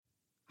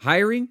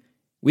Hiring?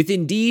 With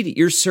Indeed,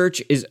 your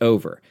search is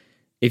over.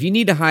 If you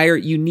need to hire,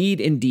 you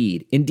need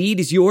Indeed. Indeed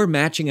is your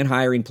matching and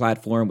hiring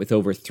platform with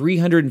over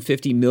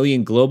 350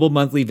 million global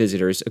monthly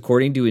visitors,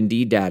 according to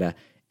Indeed data,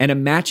 and a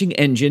matching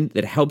engine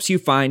that helps you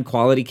find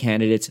quality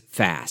candidates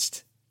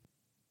fast.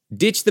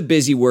 Ditch the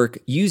busy work.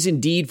 Use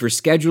Indeed for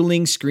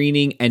scheduling,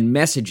 screening, and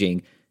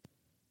messaging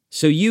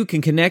so you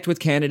can connect with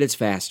candidates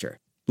faster.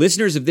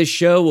 Listeners of this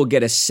show will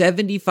get a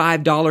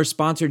 $75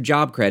 sponsored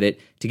job credit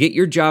to get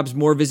your jobs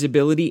more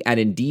visibility at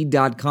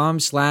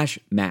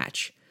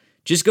Indeed.com/match.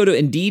 Just go to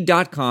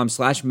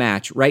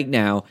Indeed.com/match right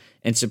now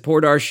and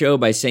support our show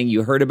by saying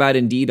you heard about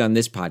Indeed on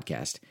this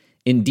podcast.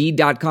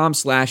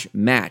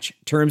 Indeed.com/match.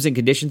 Terms and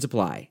conditions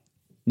apply.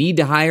 Need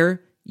to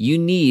hire? You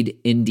need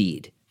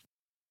Indeed.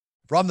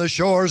 From the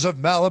shores of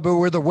Malibu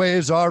where the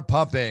waves are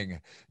pumping,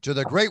 to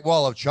the Great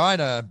Wall of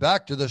China and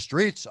back to the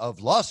streets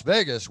of Las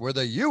Vegas where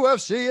the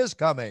UFC is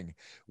coming.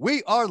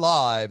 We are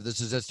live.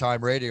 This is It's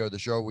Time Radio, the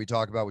show we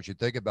talk about what you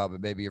think about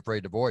but may be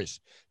afraid to voice.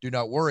 Do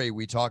not worry,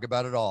 we talk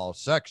about it all.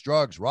 Sex,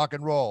 drugs, rock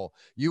and roll,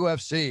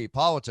 UFC,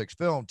 politics,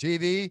 film,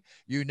 TV,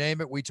 you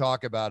name it, we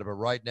talk about it. But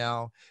right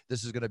now,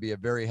 this is going to be a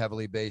very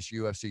heavily based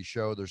UFC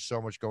show. There's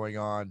so much going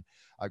on.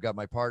 I've got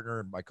my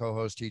partner, my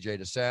co-host, TJ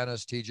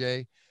DeSantis.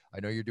 TJ, I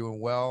know you're doing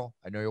well.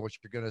 I know what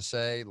you're going to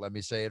say. Let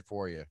me say it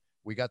for you.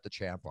 We got the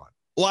champ on.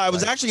 Well, I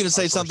was actually going to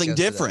say something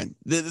different.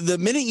 The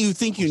minute you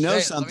think you know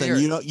something,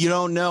 you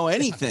don't know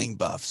anything,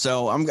 Buff.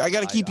 So I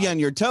got to keep you on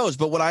your toes.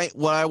 But what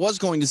I was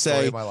going to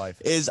say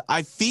is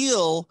I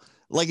feel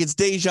like it's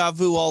deja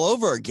vu all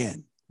over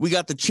again. We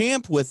got the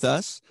champ with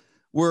us.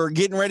 We're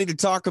getting ready to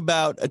talk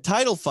about a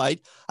title fight.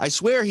 I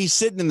swear he's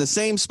sitting in the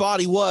same spot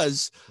he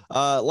was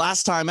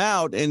last time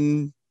out,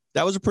 and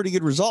that was a pretty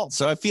good result.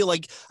 So I feel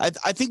like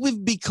I think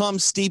we've become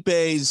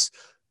Stipe's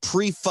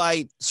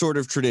pre-fight sort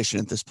of tradition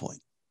at this point.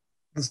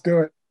 Let's do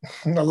it.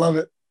 I love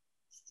it.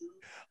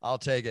 I'll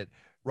take it.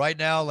 Right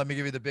now, let me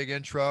give you the big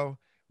intro.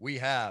 We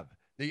have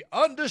the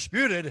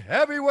undisputed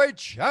heavyweight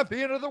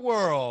champion of the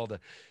world,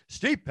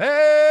 Stipe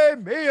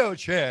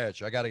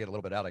Miocic. I got to get a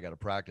little bit out. I got to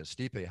practice.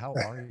 Stipe, how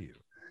are you?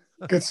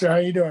 Good, sir. How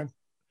you doing?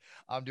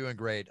 I'm doing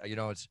great. You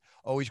know, it's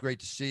always great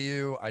to see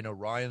you. I know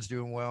Ryan's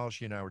doing well.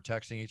 She and I were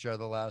texting each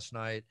other last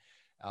night.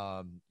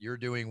 You're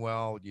doing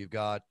well. You've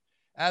got,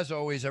 as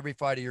always, every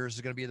fight of yours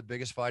is going to be the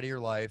biggest fight of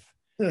your life.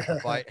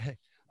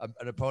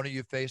 An opponent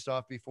you've faced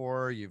off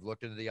before. You've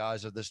looked into the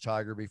eyes of this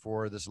tiger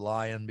before, this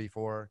lion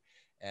before,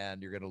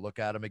 and you're going to look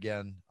at him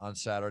again on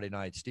Saturday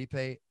night.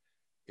 Stipe,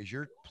 is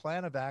your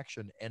plan of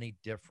action any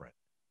different?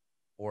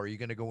 Or are you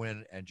going to go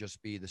in and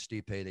just be the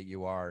Stipe that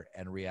you are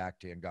and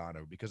react to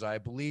Ngannou? Because I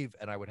believe,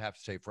 and I would have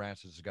to say,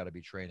 Francis has got to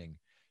be training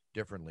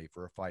differently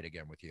for a fight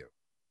again with you.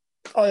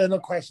 Oh, yeah, no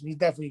question. He's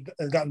definitely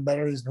gotten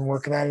better. He's been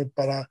working at it.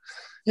 But,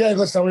 yeah,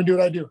 listen, I'm going to do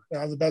what I do.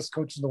 I'm the best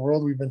coach in the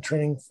world. We've been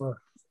training for,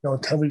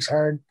 10 weeks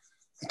hard.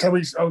 10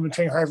 weeks, I've been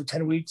training hard for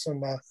 10 weeks.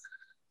 And,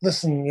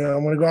 listen,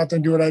 I'm going to go out there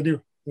and do what I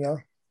do,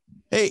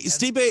 Hey,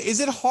 Stipe, is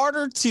it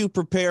harder to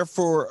prepare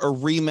for a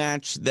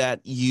rematch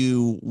that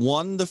you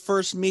won the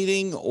first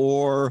meeting,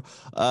 or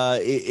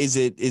is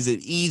it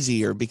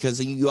easier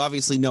because you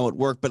obviously know it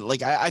worked? But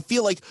like I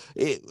feel like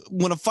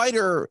when a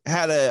fighter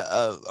had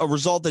a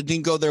result that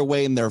didn't go their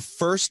way in their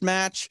first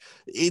match,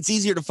 it's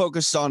easier to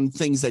focus on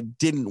things that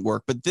didn't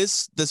work. But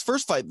this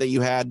first fight that you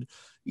had,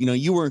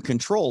 you were in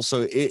control.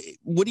 So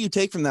what do you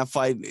take from that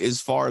fight as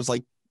far as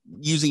like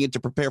using it to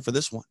prepare for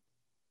this one?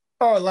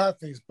 Oh, a lot of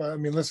things, but I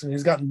mean, listen,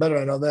 he's gotten better.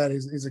 I know that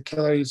he's a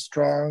killer. He's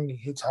strong. He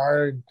hits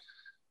hard.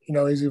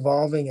 He's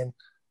evolving, and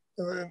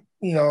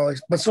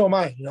but so am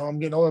I. I'm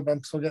getting older, but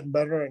I'm still getting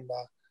better. And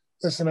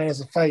listen, man,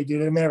 it's a fight, dude. It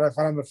doesn't matter if I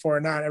fought him before or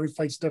not. Every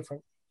fight's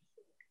different.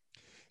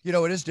 It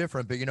is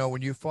different. But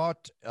when you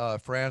fought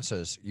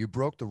Francis, you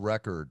broke the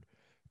record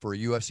for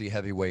UFC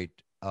heavyweight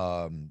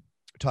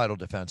title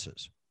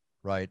defenses,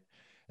 right?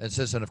 And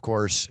since then, of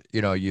course,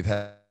 you've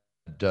had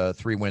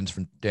 3 wins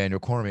from Daniel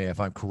Cormier, if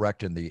I'm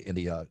correct in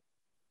the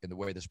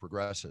way this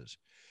progresses.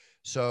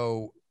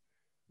 So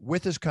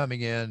with this coming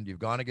in, you've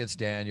gone against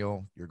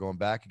Daniel, you're going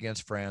back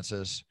against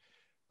Francis.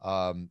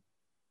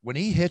 When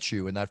he hit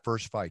you in that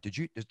first fight,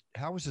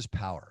 how was his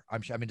power? I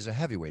mean, as a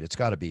heavyweight, it's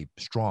got to be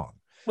strong.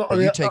 Well,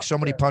 you take so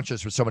many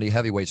punches with so many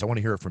heavyweights. I want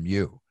to hear it from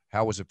you.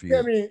 How was it for you? Yeah,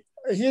 I mean,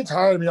 he hits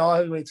hard. I mean, all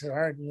heavyweights hit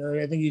hard.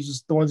 I think he's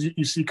just the ones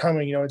you see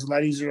coming. It's a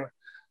lot easier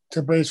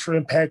to brace for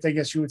impact, I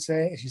guess you would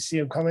say, if you see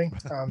him coming.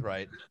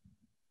 Right.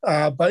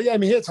 But yeah, I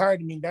mean, it's hard.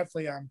 I mean,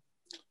 definitely,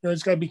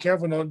 just gotta be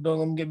careful. Don't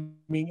let him get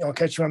me,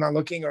 catch you when I'm not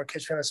looking, or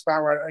catch you in a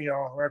spot where,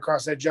 right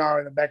across that jaw, or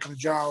in the back of the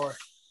jaw, or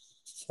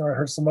it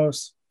hurts the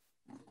most.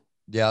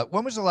 Yeah.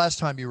 When was the last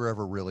time you were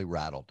ever really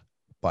rattled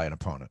by an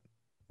opponent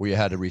where you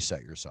had to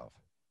reset yourself?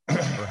 Or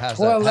has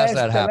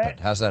that happened?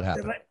 How's that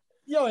happened?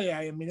 Yeah.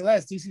 I mean, the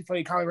last DC fight,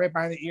 he caught me right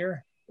behind the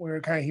ear.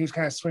 He was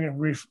kind of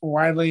swinging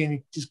widely, and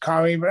he just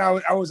caught me. But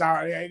I was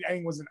out.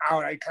 I wasn't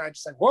out. I kind of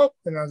just like, whoop.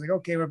 And I was like,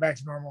 okay, we're back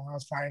to normal. I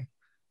was fine.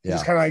 Yeah.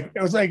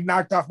 It was like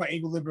knocked off my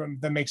equilibrium.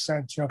 If that makes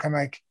sense. Kind of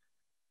like,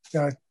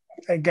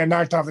 I got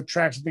knocked off the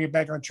tracks to get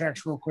back on the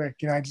tracks real quick.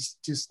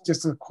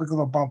 Just a quick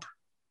little bump.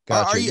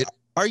 Gotcha.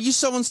 Are you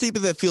someone, Stipe,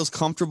 that feels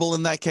comfortable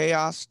in that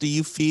chaos? Do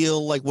you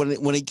feel like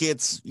when it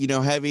gets,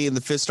 heavy and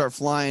the fists start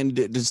flying,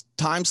 does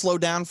time slow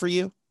down for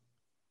you?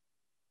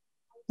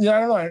 Yeah, I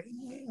don't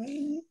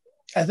know.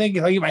 I think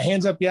if I get my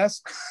hands up,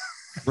 yes.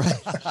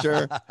 Right.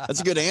 Sure. That's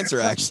a good answer,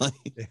 actually.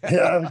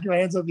 Yeah, my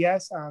hands up,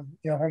 yes.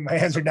 My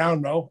hands are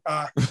down, no.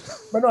 But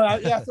no,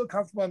 I feel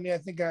comfortable. I mean, I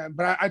think,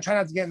 but I try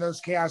not to get in those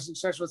chaos,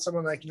 especially with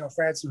someone like,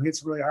 France, who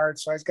hits really hard.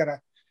 So I just got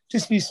to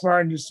just be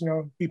smart and just,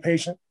 be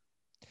patient.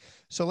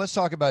 So let's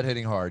talk about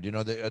hitting hard.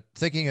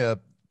 Thinking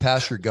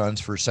past your guns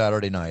for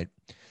Saturday night.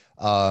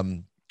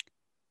 The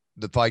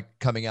fight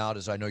coming out,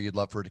 as I know you'd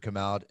love for it to come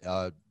out,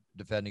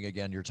 defending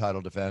again your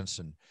title defense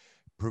and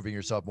proving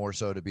yourself more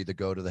so to be the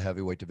GOAT of the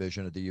heavyweight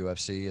division of the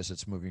UFC as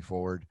it's moving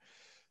forward.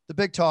 The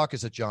big talk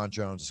is that Jon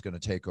Jones is going to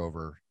take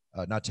over,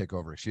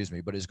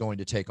 but is going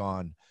to take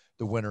on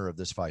the winner of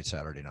this fight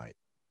Saturday night.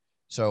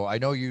 So I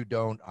know you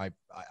don't, I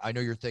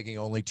know you're thinking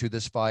only to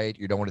this fight.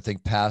 You don't want to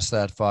think past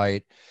that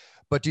fight.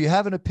 But do you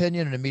have an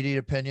immediate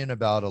opinion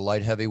about a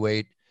light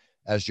heavyweight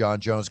as Jon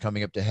Jones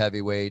coming up to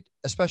heavyweight,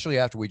 especially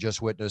after we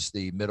just witnessed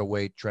the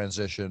middleweight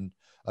transition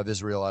of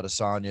Israel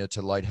Adesanya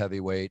to light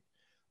heavyweight?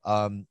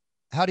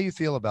 How do you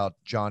feel about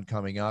Jon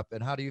coming up,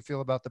 and how do you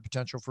feel about the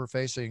potential for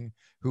facing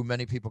who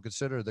many people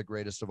consider the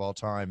greatest of all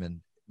time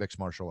in mixed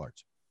martial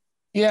arts?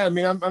 Yeah, I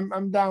mean,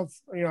 I'm down.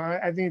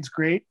 I think it's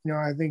great.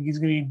 I think he's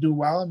going to do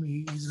well. I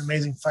mean, he's an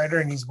amazing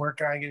fighter, and he's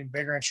working on getting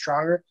bigger and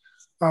stronger.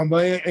 But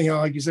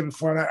like you said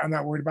before, I'm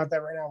not worried about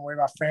that right now. I'm worried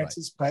about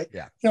Francis. Right.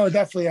 But yeah,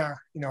 definitely.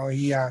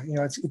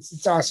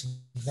 It's awesome.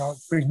 It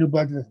brings new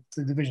blood to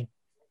the division.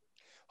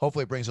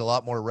 Hopefully it brings a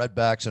lot more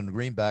redbacks and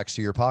greenbacks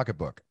to your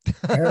pocketbook.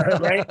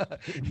 Right?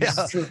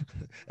 Yeah,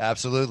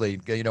 absolutely.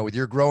 With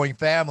your growing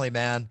family,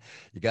 man,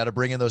 you got to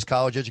bring in those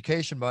college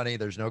education money.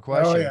 There's no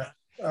question.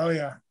 Oh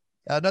yeah.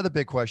 Another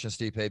big question,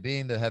 Stipe,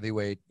 being the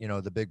heavyweight,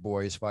 the big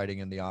boys fighting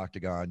in the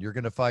octagon, you're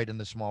going to fight in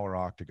the smaller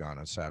octagon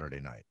on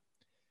Saturday night.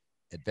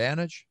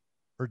 Advantage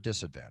or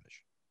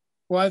disadvantage?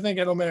 Well, I think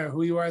it don't matter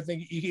who you are. I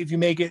think if you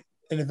make it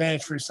an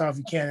advantage for yourself,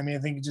 you can. I mean, I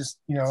think just,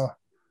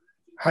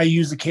 how you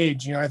use the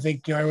cage. I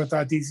think, everyone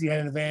thought DC had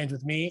an advantage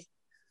with me.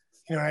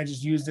 I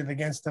just used it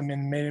against them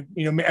and made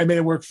it, I made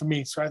it work for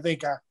me. So I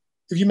think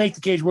if you make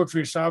the cage work for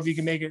yourself, you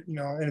can make it,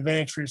 an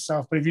advantage for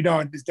yourself. But if you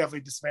don't, it's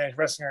definitely disadvantage,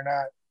 wrestling or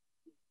not.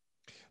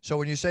 So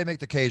when you say make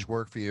the cage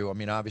work for you, I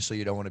mean, obviously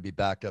you don't want to be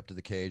backed up to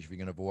the cage if you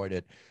can avoid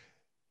it.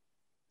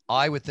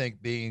 I would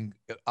think being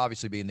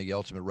the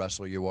ultimate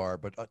wrestler you are,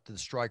 but the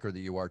striker that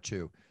you are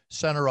too,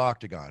 center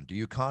octagon. Do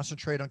you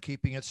concentrate on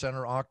keeping it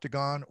center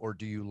octagon, or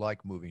do you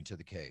like moving to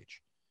the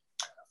cage?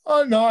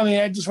 Oh, no. I mean,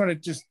 I just want to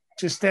just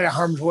stay out of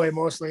harm's way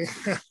mostly.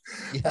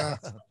 Yeah.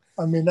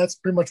 I mean, that's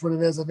pretty much what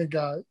it is. I think,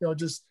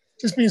 just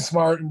being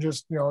smart and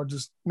just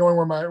knowing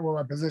where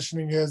my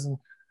positioning is, and,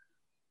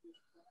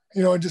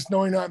 just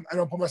knowing I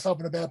don't put myself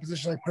in a bad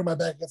position, like putting my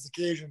back against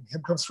the cage and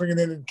him come swinging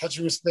in and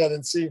catching me with that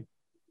and see.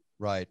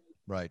 Right.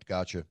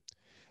 Gotcha.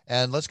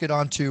 And let's get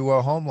on to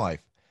home life.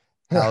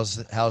 How's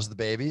the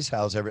babies?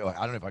 How's everyone?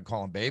 I don't know if I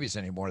call them babies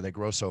anymore. They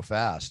grow so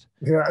fast.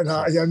 Yeah.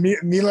 No, yeah.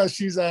 Mila,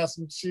 she's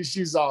awesome.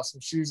 She's awesome.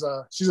 She's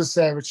a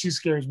savage. She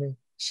scares me.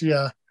 She's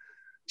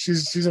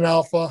an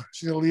alpha.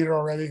 She's a leader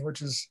already,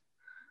 which is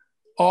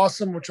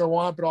awesome, which I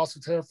want, but also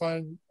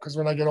terrifying because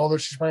when I get older,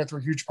 she's probably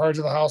through huge parts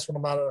of the house when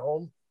I'm not at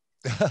home.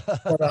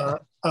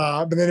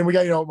 But then we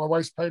got, my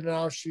wife's pregnant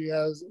now. She's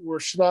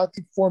about, I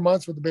think, 4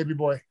 months with the baby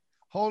boy.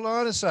 Hold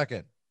on a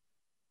second.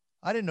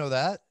 I didn't know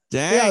that.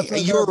 Dang, yeah,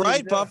 you were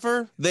right,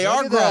 Buffer. They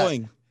are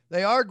growing.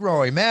 They are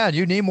growing. Man,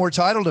 you need more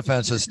title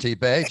defenses, Stipe.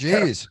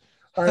 Jeez.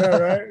 I know,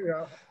 right?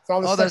 Yeah. It's all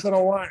the stuff I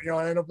don't want.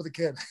 I end up with a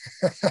kid.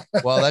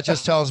 Well, that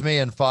just tells me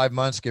in 5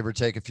 months, give or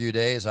take a few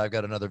days, I've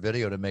got another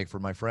video to make for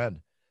my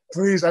friend.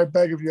 Please, I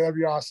beg of you. That'd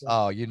be awesome.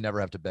 Oh, you never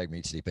have to beg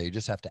me, Stipe. You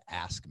just have to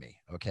ask me.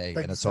 Okay.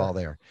 And it's all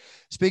there.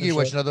 Speaking of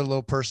which, another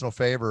little personal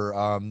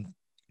favor.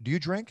 Do you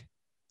drink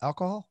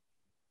alcohol?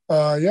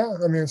 Yeah,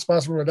 I mean, it's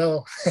sponsored by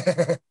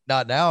Modelo.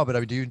 Not now, but I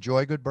mean, do you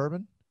enjoy good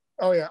bourbon?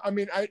 Oh yeah, I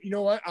mean, you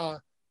know what? I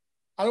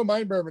don't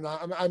mind bourbon.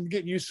 I'm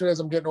getting used to it as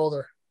I'm getting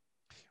older.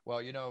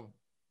 Well,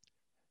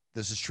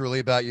 this is truly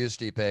about you,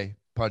 Stipe.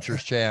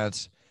 Puncher's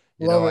chance.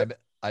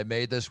 I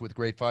made this with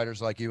great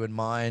fighters like you in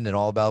mind, and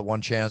all about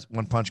one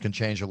punch can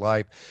change your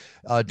life.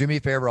 Do me a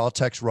favor. I'll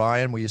text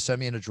Ryan. Will you send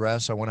me an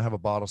address? I want to have a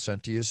bottle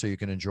sent to you so you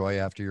can enjoy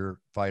after your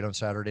fight on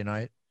Saturday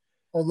night.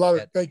 I love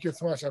it. Thank you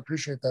so much. I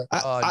appreciate that.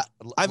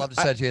 I'd love to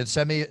send it to you,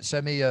 and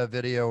send me a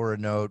video or a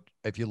note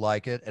if you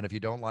like it. And if you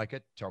don't like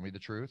it, tell me the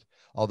truth.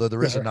 Although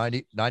there is a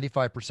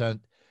 95%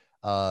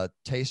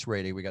 taste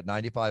rating. We got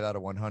 95 out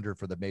of 100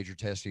 for the major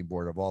testing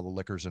board of all the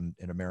liquors in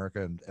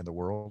America and the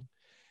world.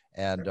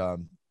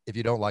 And if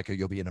you don't like it,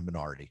 you'll be in a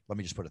minority. Let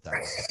me just put it that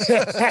way.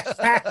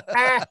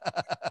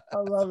 I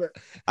love it.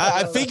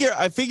 I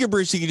figure,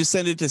 Bruce, you can just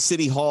send it to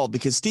City Hall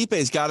because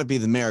Stipe's got to be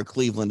the mayor of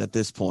Cleveland at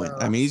this point.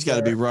 I mean, he's got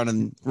to be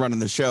running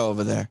the show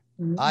over there.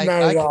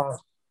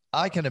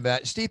 I can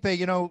imagine.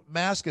 Stipe,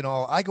 mask and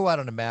all. I go out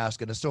in a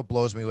mask and it still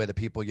blows me away that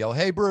people yell,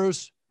 "Hey,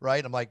 Bruce,"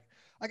 right? I'm like,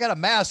 I got a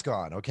mask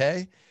on,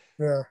 okay?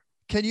 Yeah.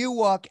 Can you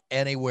walk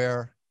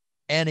anywhere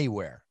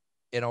anywhere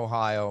in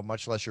Ohio,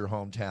 much less your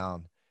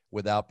hometown,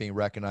 without being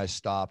recognized,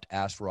 stopped,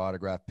 asked for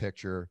autograph,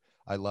 picture.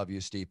 I love you,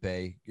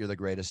 Stipe. You're the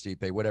greatest,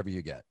 Stipe. Whatever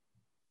you get.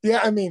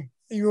 Yeah, I mean,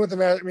 even with the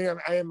mask, I mean,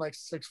 I am like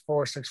 6'4",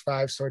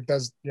 6'5", so it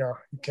does, you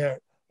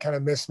can't kind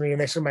of miss me. And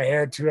next to my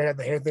hair too, I got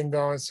the hair thing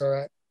going, so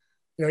that,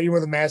 even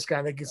with the mask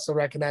on, they can still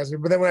recognize me.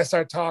 But then when I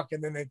start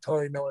talking, then they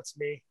totally know it's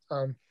me.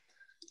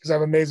 Because I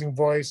have an amazing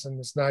voice and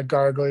it's not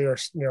gargly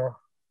or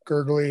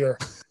gurgly or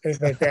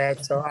anything like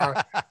that. So,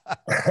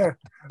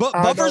 but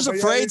Buffer's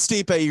afraid,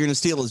 Stipe, you're going to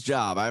steal his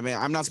job. I mean,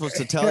 I'm not supposed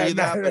to tell you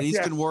that, but he's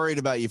been worried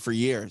about you for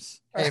years.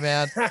 Hey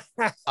man,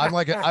 I'm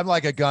like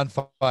a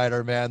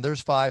gunfighter, man.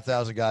 There's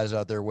 5,000 guys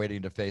out there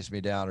waiting to face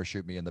me down or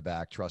shoot me in the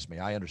back. Trust me,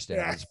 I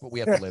understand. It's what we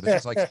have to live. It's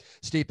just like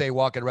Stipe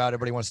walking around.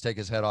 Everybody wants to take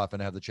his head off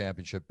and have the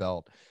championship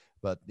belt,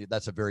 but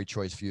that's a very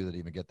choice few that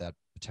even get that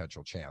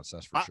potential chance.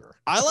 That's for sure.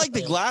 I like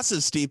the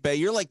glasses, Stipe.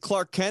 You're like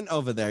Clark Kent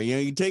over there.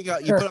 You put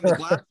on the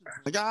glasses.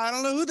 Like, I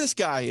don't know who this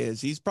guy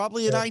is. He's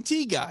probably an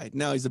IT guy.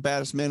 No, he's the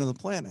baddest man on the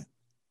planet.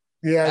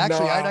 Yeah,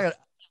 actually,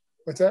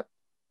 what's that?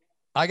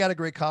 I got a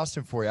great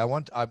costume for you.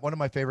 One of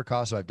my favorite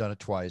costumes, I've done it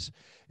twice,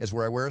 is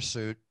where I wear a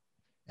suit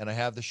and I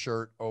have the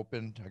shirt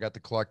opened. I got the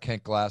Clark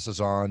Kent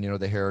glasses on, the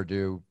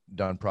hairdo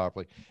done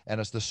properly.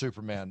 And it's the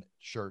Superman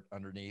shirt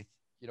underneath,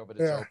 but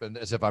it's open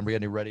as if I'm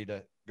getting ready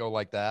to go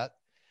like that.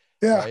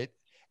 Yeah. Right.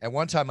 And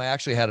one time I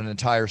actually had an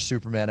entire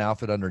Superman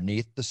outfit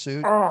underneath the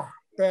suit. Oh,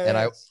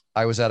 and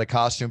I was at a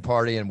costume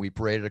party and we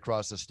paraded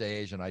across the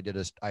stage and I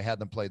had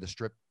them play the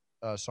strip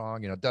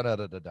song,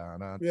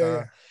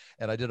 da-da-da-da-da-da.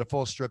 And I did a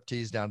full strip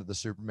tease down to the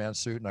Superman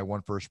suit and I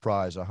won first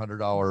prize,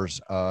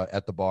 $100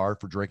 at the bar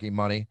for drinking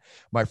money.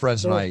 My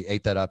friends and I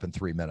ate that up in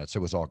 3 minutes. It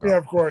was all gone. Yeah,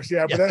 of course.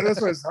 Yeah, but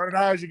this was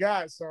 $100 you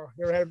got, so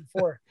never had it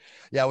before.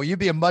 Yeah, well, you'd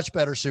be a much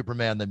better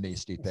Superman than me,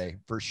 Stipe,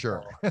 for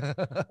sure.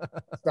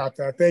 Stop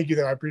that. Thank you,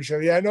 though. I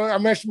appreciate it. Yeah, I know.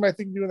 I'm actually might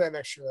think doing that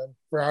next year then.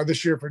 For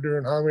this year for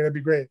doing Halloween, that'd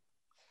be great.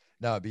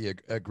 No, it'd be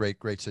a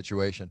great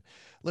situation.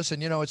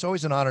 Listen, it's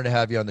always an honor to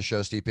have you on the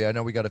show, Stipe. I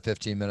know we got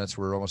 15 minutes.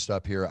 We're almost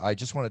up here. I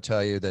just want to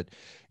tell you that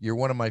you're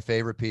one of my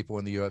favorite people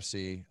in the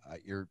UFC.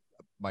 You're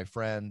my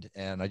friend,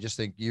 and I just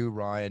think you,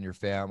 Ryan, your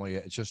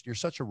family, you're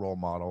such a role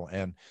model.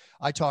 And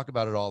I talk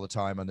about it all the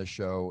time on this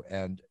show,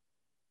 and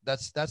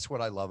that's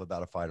what I love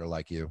about a fighter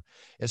like you.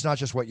 It's not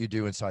just what you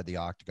do inside the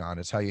octagon.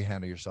 It's how you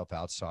handle yourself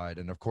outside.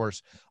 And of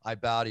course, I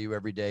bow to you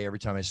every day, every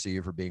time I see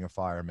you for being a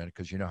fireman,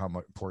 because you know how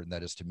important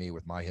that is to me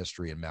with my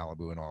history in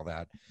Malibu and all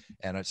that.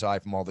 And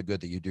aside from all the good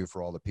that you do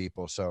for all the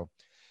people. So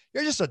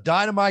you're just a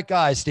dynamite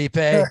guy,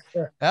 Stipe.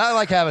 I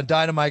like having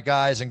dynamite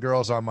guys and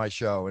girls on my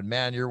show. And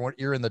man,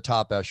 you're in the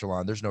top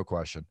echelon. There's no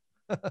question.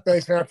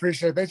 Thanks, man. I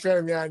appreciate it. Thanks for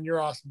having me on.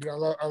 You're awesome, dude. I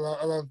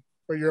love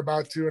what you're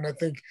about to, and I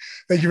thank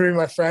you for being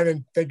my friend,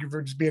 and thank you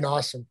for just being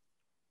awesome.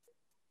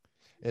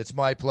 It's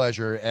my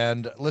pleasure.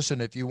 And listen,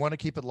 if you want to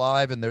keep it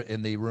live in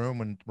the room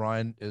when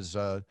Ryan is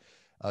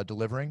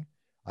delivering,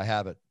 I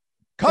have it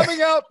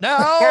coming out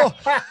now.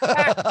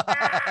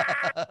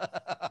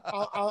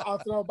 I'll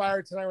throw it by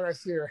her tonight when I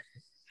see her.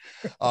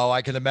 Oh,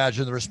 I can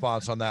imagine the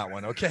response on that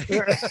one. Okay.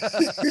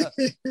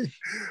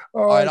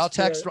 All right, I'll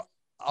text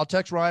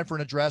Ryan for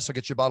an address. I'll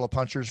get you a bottle of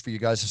punchers for you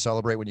guys to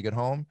celebrate when you get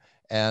home.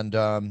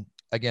 And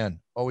again,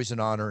 always an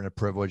honor and a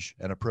privilege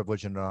and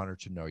an honor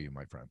to know you,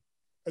 my friend.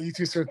 You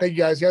too, sir. Thank you,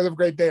 guys. You guys have a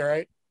great day, all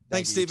right?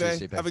 Thanks,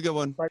 Stipe. Have a good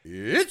one. Bye.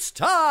 It's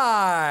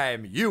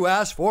time. You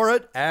asked for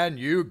it, and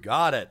you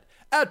got it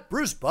at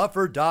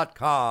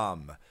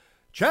BruceBuffer.com.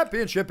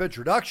 Championship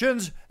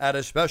introductions at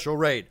a special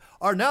rate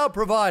are now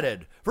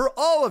provided for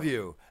all of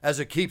you as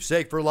a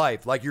keepsake for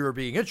life, like you are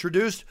being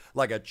introduced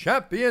like a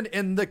champion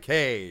in the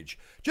cage.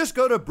 Just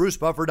go to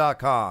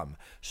BruceBuffer.com.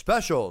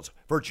 Specials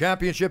for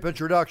championship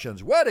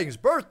introductions, weddings,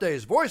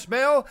 birthdays,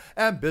 voicemail,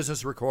 and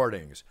business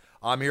recordings.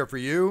 I'm here for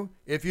you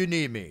if you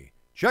need me.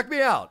 Check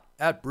me out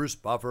at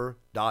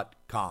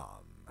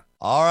BruceBuffer.com.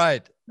 All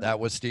right. That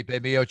was Stipe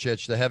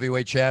Miocic, the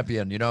heavyweight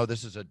champion.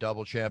 This is a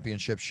double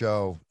championship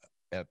show.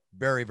 A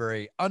very,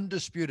 very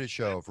undisputed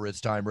show for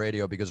It's Time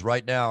Radio, because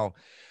right now,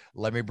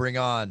 let me bring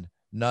on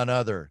none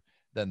other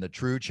than the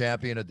true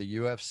champion of the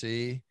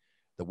UFC,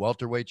 the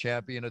welterweight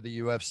champion of the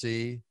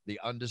UFC, the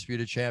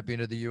undisputed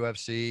champion of the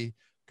UFC,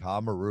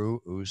 Kamaru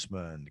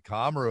Usman.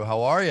 Kamaru,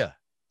 how are you?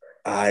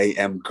 I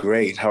am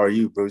great. How are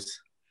you, Bruce?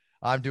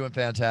 I'm doing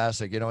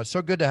fantastic. It's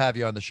so good to have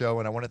you on the show,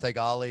 and I want to thank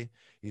Ali.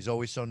 He's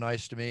always so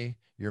nice to me,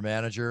 your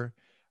manager.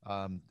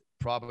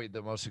 Probably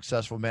the most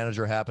successful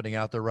manager happening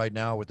out there right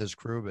now with his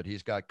crew, but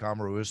he's got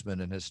Kamaru Usman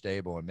in his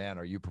stable, and man,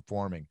 are you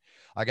performing.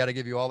 I got to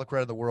give you all the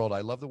credit in the world.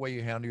 I love the way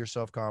you handle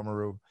yourself,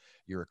 Kamaru.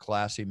 You're a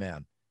classy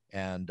man.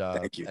 And,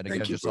 thank you. And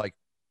again, just like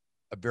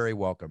a very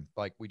welcome.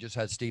 Like we just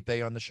had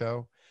Stipe on the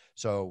show.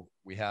 So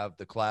we have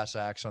the class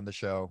acts on the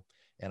show,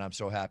 and I'm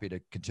so happy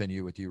to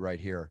continue with you right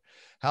here.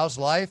 How's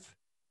life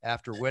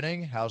after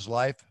winning? How's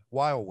life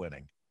while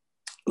winning?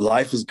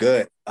 Life is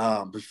good.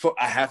 Before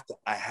I have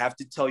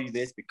to tell you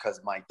this, because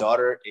my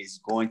daughter is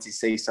going to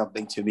say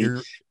something to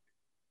me.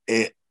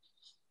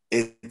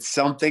 It's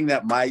something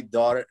that my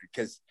daughter,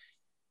 because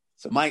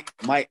my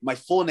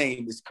full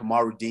name is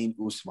Kamaru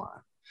Usman,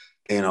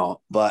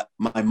 but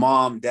my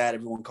mom, dad,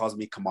 everyone calls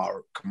me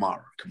Kamaru.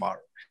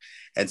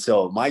 And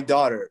so my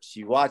daughter,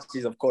 she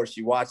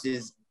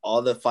watches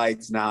all the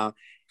fights now.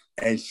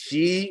 And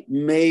she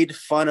made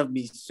fun of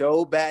me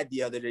so bad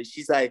the other day.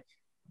 She's like,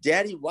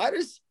 Daddy, why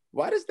does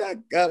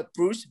that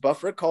Bruce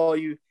Buffer call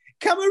you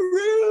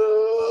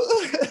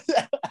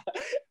Kamaru?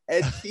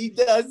 And she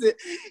does it.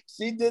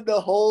 She did the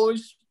whole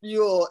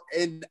spiel,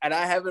 and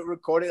I haven't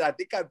recorded. I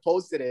think I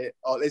posted it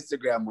on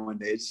Instagram one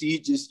day. She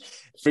just,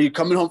 for you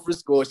coming home from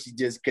school, she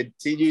just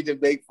continued to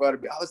make fun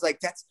of me. I was like,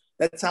 that's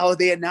how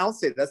they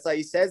announce it. That's how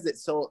he says it.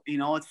 So,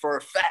 it's for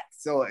a fact.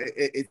 So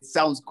it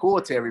sounds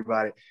cool to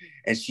everybody.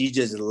 And she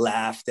just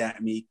laughed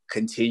at me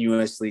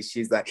continuously.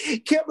 She's like,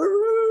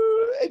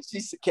 Kamaru. And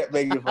she kept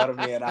making fun of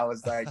me. And I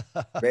was like,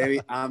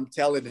 baby, I'm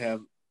telling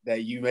him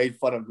that you made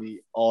fun of me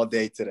all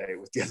day today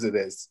because of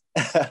this.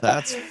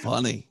 That's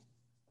funny.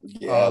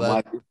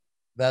 Yeah.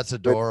 That's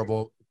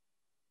adorable.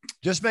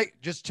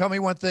 Just tell me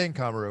one thing,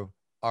 Kamaru.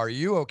 Are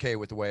you okay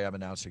with the way I'm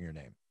announcing your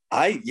name?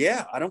 I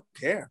don't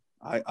care.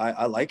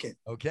 I like it.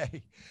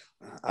 Okay.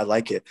 I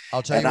like it.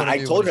 I'll tell you what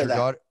I told her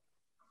that.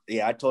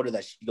 Yeah, I told her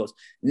that. She goes,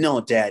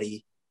 no,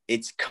 Daddy,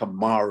 it's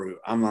Kamaru.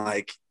 I'm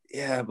like,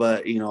 yeah,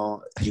 but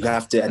you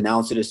have to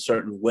announce it a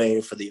certain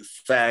way for the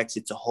effects.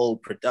 It's a whole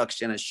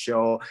production, a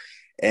show.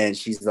 And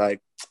she's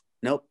like,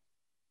 nope,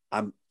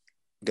 I'm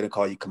going to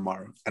call you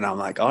Kamaru. And I'm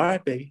like, all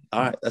right, baby.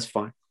 All right, that's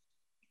fine.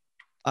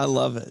 I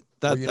love it.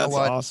 That's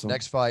awesome.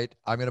 Next fight,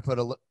 I'm going to put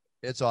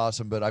it's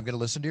awesome, but I'm going to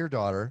listen to your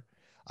daughter.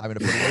 I'm going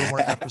to put a little more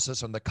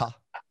emphasis on the ka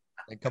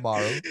and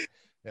Kamaru.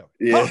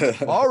 Yeah.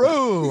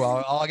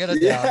 Kamaru. I'll get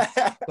it down.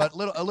 Yeah. But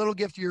a little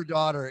gift to your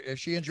daughter. If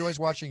she enjoys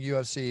watching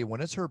UFC,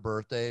 when it's her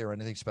birthday or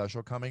anything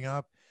special coming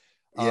up,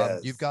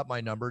 you've got my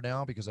number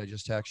now because I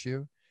just text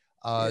you.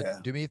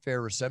 Do me a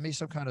favor, send me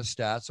some kind of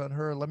stats on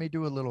her. Let me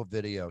do a little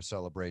video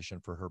celebration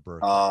for her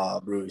birthday.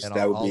 Bruce,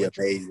 that would be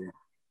amazing.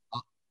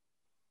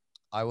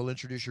 I will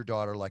introduce your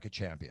daughter like a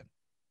champion.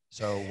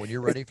 So when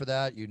you're ready for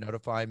that, you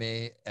notify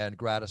me. And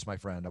gratis, my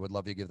friend, I would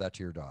love you to give that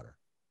to your daughter.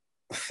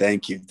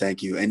 Thank you.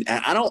 And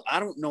I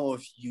don't know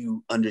if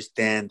you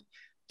understand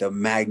the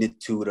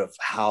magnitude of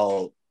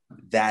how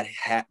that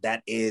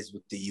is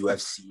with the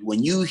UFC.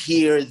 When you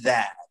hear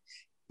that,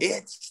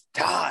 it's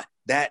time.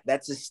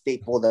 That's a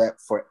staple that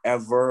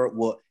forever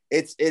will.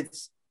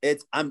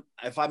 If I'm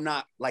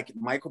not like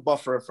Michael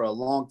Buffer for a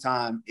long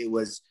time, it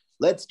was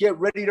let's get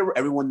ready to.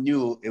 Everyone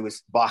knew it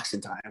was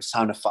boxing time. It was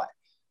time to fight.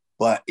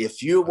 But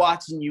if you're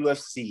watching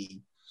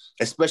UFC,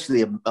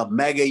 especially a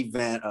mega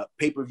event, a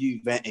pay-per-view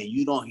event, and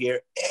you don't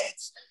hear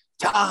it's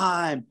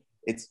time,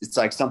 it's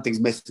like something's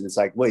missing. It's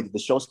like, wait, did the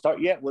show start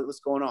yet?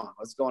 What's going on?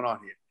 What's going on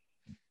here?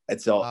 And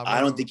so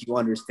I don't think you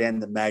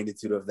understand the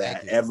magnitude of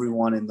that.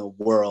 Everyone in the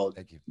world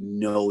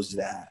knows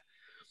that.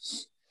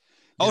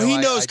 He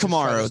knows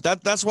Kamaru.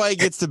 That's why he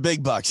gets the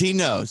big bucks. He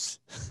knows.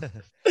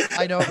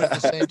 I know, but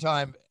at the same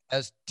time,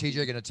 as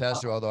TJ can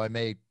attest to, although I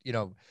may,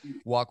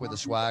 walk with a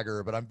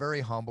swagger, but I'm very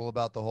humble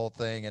about the whole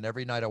thing. And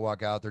every night I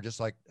walk out there, just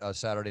like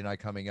Saturday night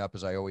coming up,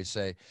 as I always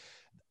say,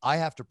 I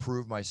have to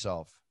prove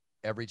myself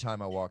every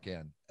time I walk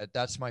in.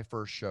 That's my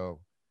first show.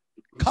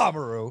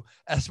 Kamaru,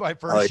 that's my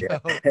first show.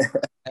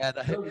 And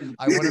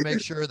I want to make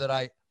sure that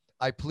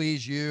I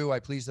please you. I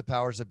please the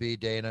powers that be,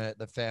 Dana,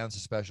 the fans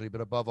especially, but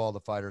above all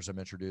the fighters I'm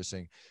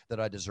introducing, that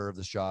I deserve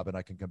this job and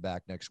I can come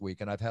back next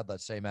week. And I've had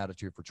that same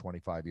attitude for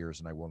 25 years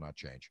and I will not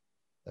change.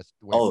 That's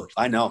the way it works.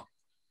 I know.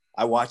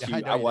 I watch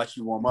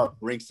you warm up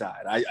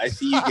ringside. I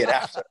see you get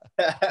after.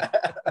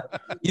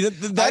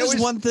 That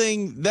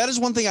is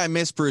one thing I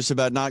miss, Bruce,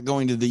 about not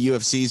going to the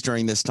UFCs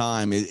during this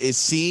time is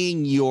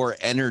seeing your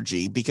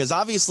energy, because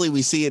obviously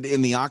we see it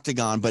in the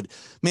octagon, but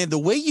man, the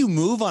way you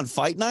move on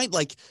fight night,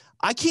 like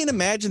I can't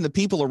imagine the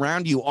people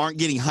around you aren't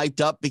getting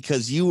hyped up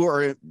because you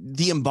are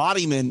the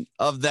embodiment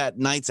of that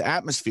night's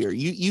atmosphere.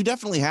 You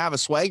definitely have a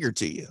swagger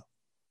to you.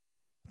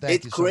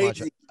 Thank you so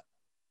much.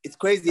 It's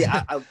crazy.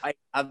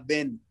 I've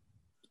been,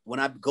 when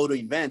I go to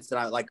events and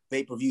I like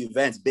pay-per-view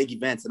events, big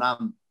events, and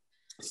I'm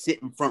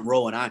sitting front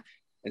row and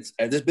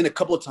there's been a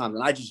couple of times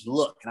and I just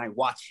look and I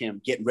watch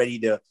him getting ready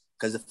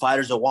because the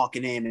fighters are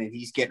walking in and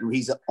he's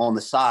on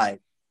the side.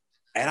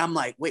 And I'm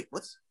like, wait,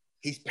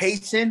 he's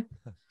pacing,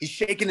 he's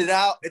shaking it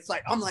out. It's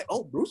like, I'm like,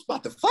 oh, Bruce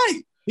about to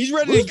fight. He's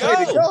ready to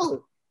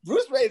go.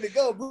 Bruce ready to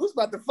go. Bruce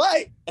about to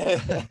fight.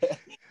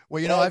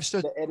 Well,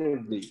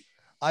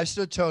 I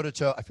stood toe to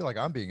toe. I feel like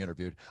I'm being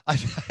interviewed.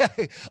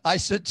 I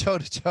stood toe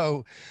to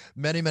toe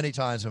many, many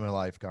times in my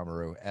life,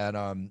 Kamaru.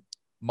 And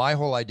my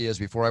whole idea is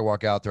before I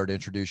walk out there to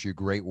introduce you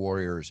great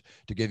warriors,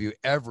 to give you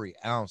every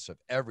ounce of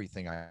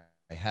everything I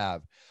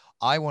have.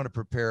 I want to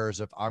prepare as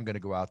if I'm going to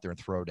go out there and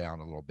throw down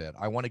a little bit.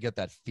 I want to get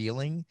that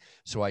feeling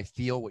so I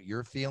feel what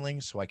you're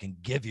feeling so I can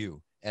give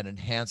you and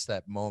enhance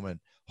that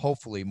moment,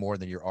 hopefully more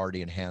than you're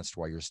already enhanced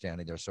while you're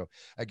standing there. So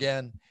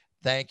again,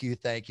 thank you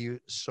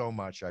so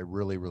much. I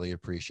really, really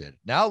appreciate it.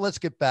 Now let's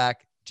get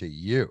back to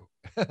you.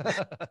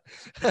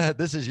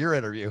 This is your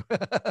interview.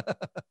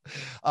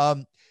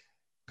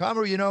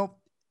 Kamaru,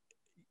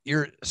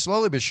 you're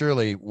slowly but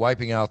surely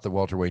wiping out the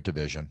welterweight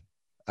division.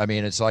 I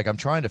mean, it's like I'm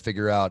trying to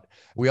figure out.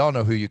 We all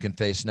know who you can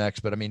face next,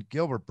 but I mean,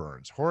 Gilbert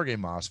Burns, Jorge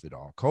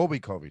Masvidal, Colby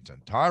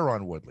Covington,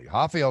 Tyron Woodley,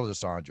 Rafael dos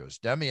Anjos,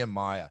 Demian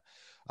Maia.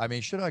 I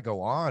mean, should I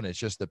go on? It's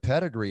just the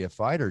pedigree of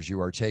fighters you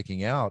are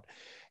taking out,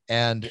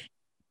 and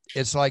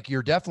it's like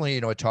you're definitely,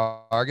 a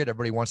target.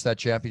 Everybody wants that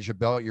championship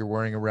belt you're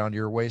wearing around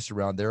your waist,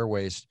 around their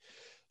waist.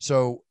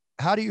 So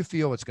how do you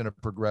feel it's going to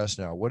progress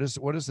now? What is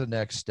the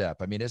next step?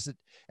 I mean, is it,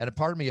 and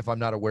pardon me if I'm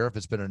not aware if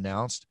it's been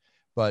announced,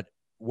 but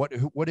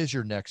what is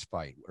your next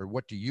fight, or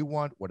what do you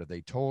want? What have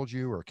they told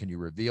you, or can you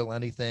reveal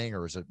anything,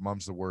 or is it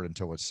mum's the word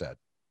until it's said?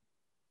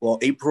 Well,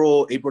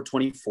 April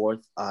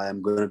 24th,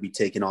 I'm going to be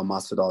taking on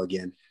Masvidal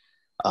again.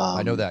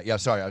 I know that. Yeah,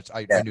 sorry,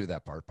 I knew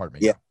that part. Pardon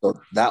me. Yeah,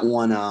 so that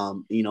one,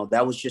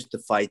 that was just the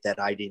fight that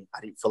I didn't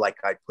feel like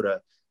I put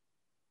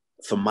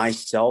for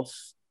myself.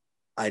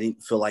 I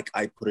didn't feel like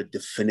I put a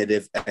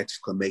definitive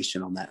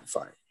exclamation on that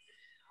fight,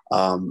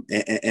 and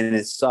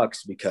it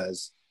sucks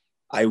because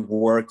I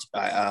worked,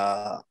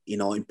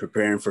 in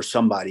preparing for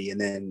somebody, and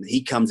then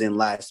he comes in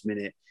last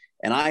minute,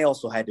 and I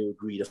also had to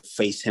agree to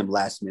face him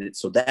last minute.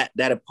 So that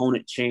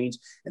opponent changed,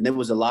 and there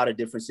was a lot of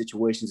different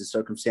situations and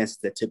circumstances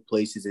that took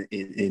places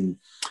in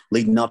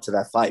leading up to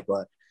that fight.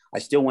 But I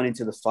still went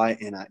into the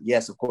fight, and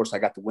yes, of course, I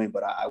got the win,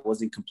 but I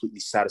wasn't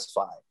completely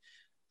satisfied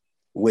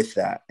with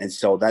that, and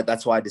so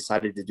that's why I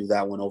decided to do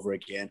that one over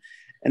again.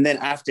 And then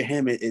after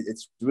him,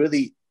 it's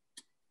really,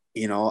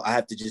 I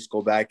have to just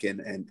go back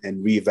and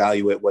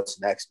reevaluate what's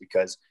next,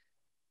 because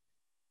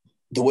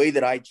the way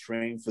that I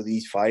train for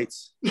these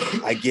fights,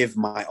 I give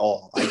my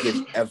all. I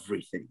give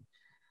everything.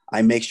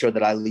 I make sure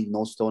that I leave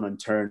no stone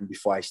unturned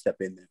before I step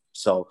in there.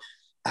 So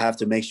I have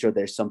to make sure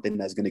there's something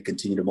that's going to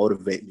continue to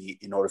motivate me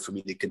in order for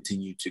me to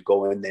continue to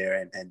go in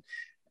there and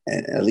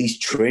at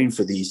least train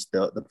for these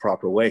the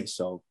proper way.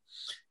 So,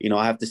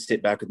 I have to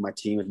sit back with my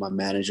team, with my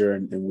manager,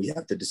 and we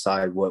have to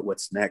decide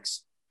what's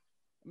next.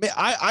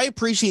 I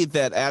appreciate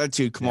that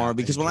attitude, Kamaru,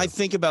 because when I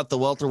think about the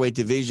welterweight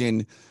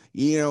division,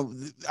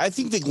 I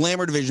think the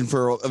glamour division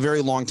for a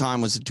very long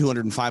time was the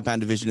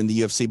 205-pound division in the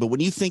UFC. But when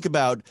you think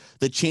about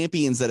the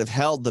champions that have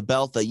held the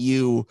belt that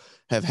you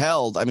have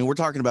held, I mean, we're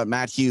talking about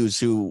Matt Hughes,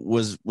 who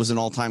was an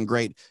all-time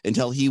great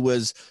until he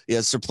was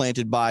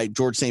supplanted by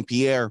George St.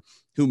 Pierre,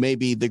 who may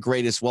be the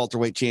greatest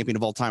welterweight champion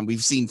of all time.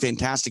 We've seen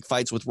fantastic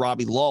fights with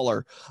Robbie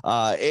Lawler.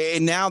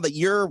 And now that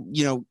you're,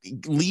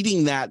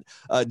 leading that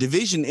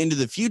division into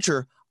the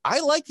future,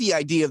 I like the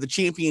idea of the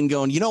champion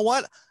going, you know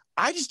what?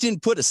 I just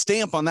didn't put a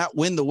stamp on that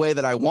win the way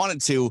that I wanted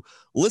to.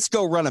 Let's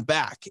go run it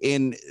back.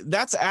 And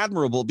that's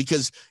admirable,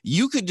 because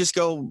you could just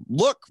go,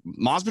 look,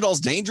 Masvidal's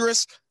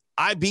dangerous.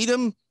 I beat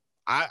him.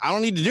 I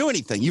don't need to do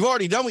anything. You've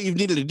already done what you've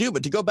needed to do,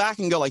 but to go back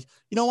and go like,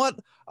 you know what?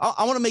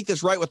 I want to make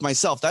this right with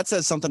myself. That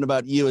says something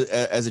about you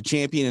as a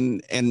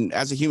champion and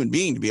as a human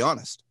being, to be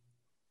honest.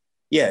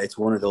 Yeah, it's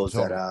one of those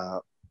that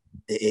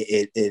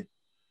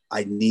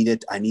I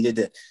needed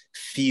to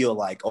feel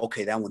like,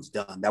 okay, that one's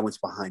done. That one's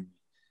behind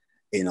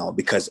me,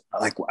 because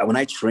like when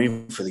I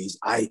train for these,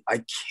 I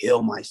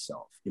kill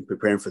myself in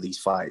preparing for these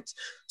fights.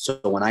 So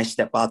when I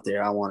step out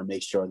there, I want to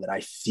make sure that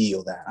I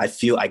feel that.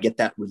 I get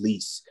that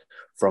release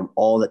from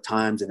all the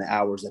times and the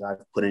hours that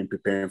I've put in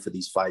preparing for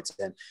these fights.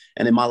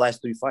 And in my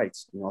last 3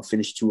 fights, I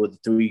finished 2 of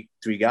the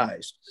three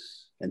guys.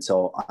 And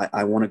so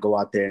I want to go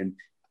out there, and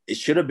it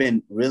should have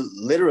been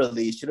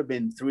literally, it should have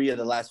been 3 of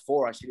the last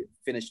 4. I should have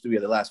finished 3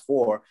 of the last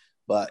 4,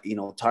 but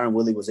Tyron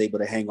Woodley was able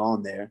to hang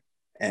on there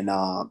and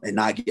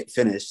not get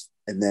finished.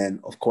 And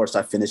then of course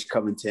I finished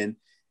Covington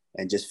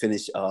and just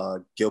finished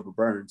Gilbert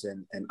Burns.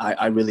 And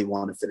I really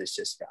want to finish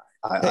this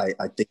guy.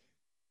 I think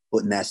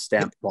putting that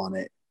stamp on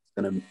it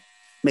is going to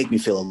make me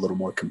feel a little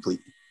more complete.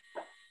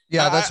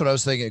 Yeah, that's what I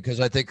was thinking, because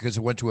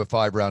it went to a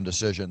 5-round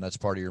decision. That's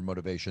part of your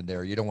motivation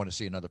there. You don't want to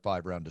see another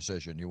 5-round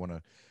decision. You want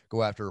to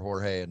go after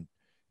Jorge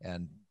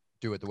and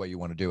do it the way you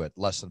want to do it,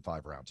 less than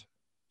 5 rounds.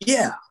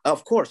 Yeah,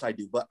 of course I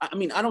do. But I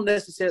mean, I don't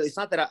necessarily, it's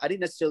not that I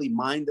didn't necessarily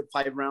mind the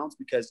 5 rounds,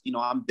 because,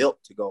 I'm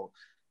built to go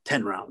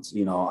 10 rounds.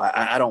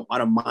 I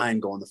don't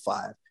mind going to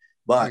 5,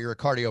 but you're a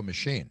cardio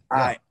machine.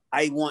 I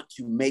want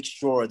to make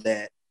sure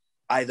that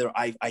either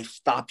I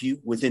stop you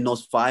within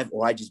those 5,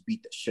 or I just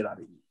beat the shit out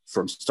of you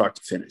from start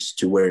to finish,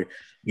 to where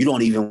you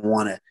don't even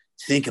want to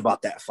think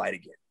about that fight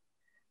again.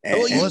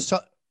 Let's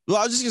talk. Well,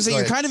 I was just going to say,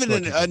 you're kind of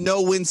in a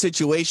no-win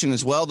situation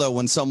as well, though,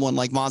 when someone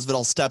like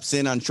Masvidal steps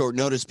in on short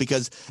notice,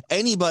 because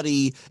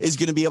anybody is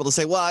going to be able to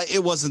say, well,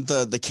 it wasn't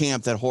the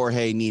camp that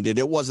Jorge needed.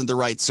 It wasn't the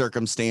right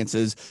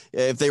circumstances.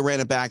 If they ran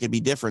it back, it'd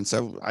be different.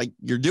 So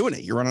you're doing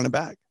it. You're running it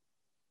back.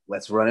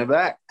 Let's run it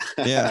back.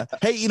 Yeah.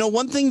 Hey,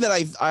 one thing that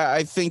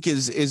I think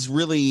is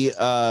really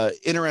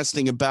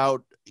interesting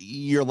about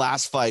your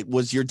last fight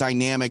was your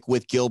dynamic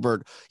with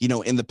Gilbert,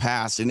 in the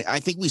past. And I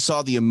think we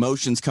saw the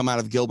emotions come out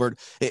of Gilbert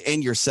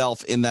and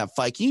yourself in that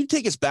fight. Can you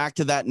take us back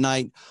to that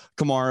night,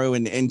 Kamaru,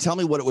 and tell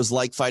me what it was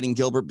like fighting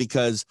Gilbert?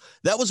 Because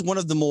that was one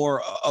of the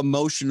more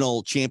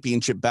emotional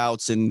championship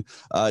bouts and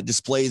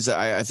displays,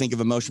 I think, of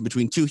emotion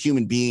between 2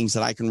 human beings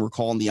that I can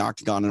recall in the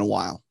octagon in a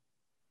while.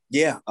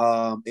 Yeah,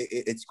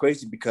 it's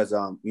crazy because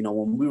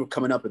when we were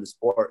coming up in the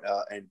sport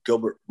and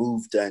Gilbert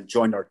moved and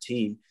joined our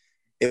team,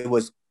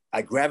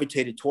 I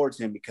gravitated towards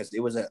him because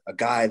it was a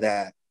guy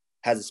that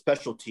has a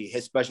specialty.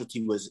 His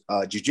specialty was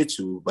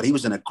jiu-jitsu, but he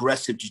was an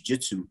aggressive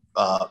jiu-jitsu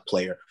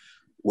player,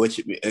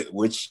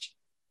 which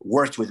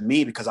worked with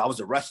me because I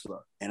was a wrestler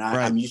and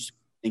I'm used to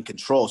in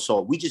control.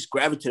 So we just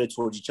gravitated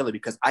towards each other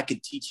because I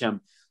could teach him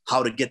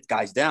how to get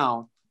guys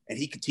down, and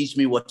he could teach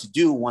me what to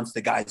do once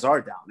the guys are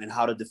down and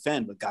how to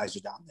defend when guys are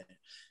down there.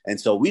 And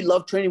so we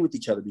loved training with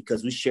each other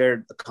because we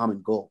shared a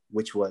common goal,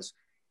 which was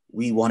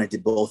we wanted to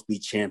both be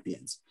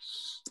champions.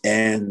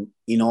 And,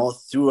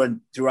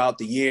 throughout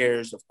the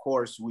years, of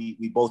course,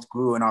 we both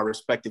grew in our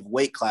respective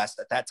weight class.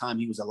 At that time,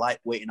 he was a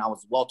lightweight and I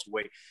was a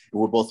welterweight,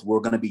 and we're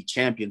going to be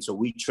champions. So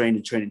we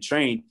trained.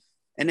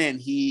 And then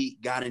he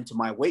got into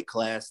my weight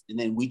class, and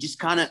then we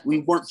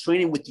weren't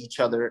training with each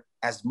other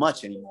as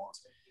much anymore.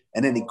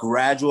 And then we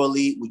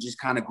just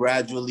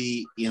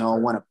gradually,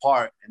 went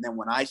apart. And then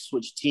when I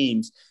switched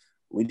teams,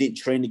 we didn't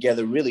train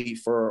together really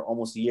for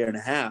almost a year and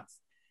a half.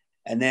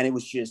 And then it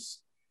was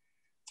just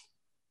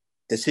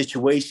the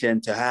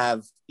situation to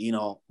have,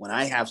 when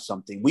I have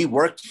something, we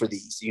worked for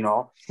these,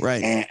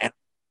 right. And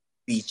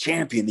be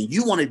champion. And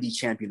you wanted to be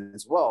champion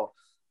as well.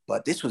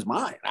 But this was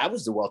mine. I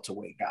was the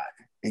welterweight guy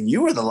and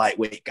you were the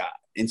lightweight guy.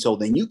 And so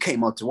then you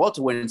came up to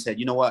welterweight and said,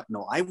 you know what?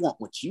 No, I want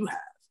what you have.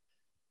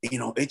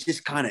 It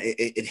just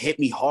it hit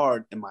me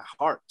hard in my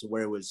heart to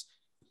where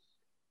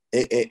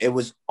it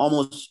was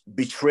almost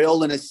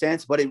betrayal in a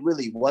sense, but it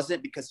really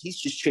wasn't because he's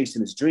just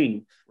chasing his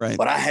dream. Right.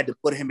 But I had to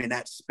put him in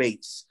that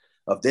space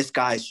of this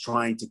guy's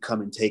trying to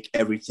come and take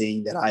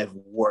everything that I've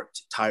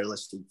worked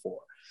tirelessly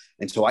for.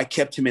 And so I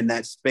kept him in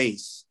that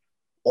space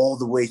all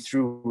the way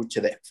through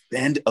to the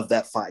end of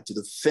that fight, to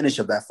the finish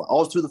of that fight,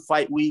 all through the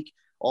fight week,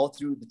 all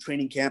through the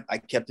training camp. I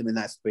kept him in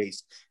that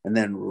space. And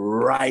then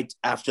right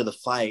after the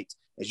fight,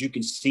 as you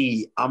can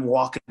see, I'm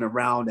walking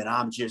around and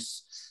I'm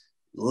just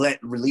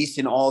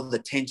releasing all the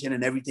tension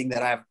and everything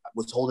that I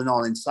was holding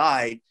on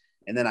inside.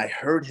 And then I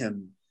heard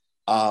him,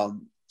 I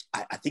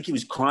think he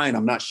was crying.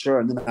 I'm not sure.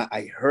 And then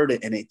I heard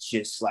it and it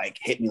just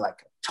hit me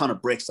like a ton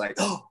of bricks. Like,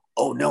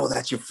 oh no,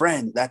 that's your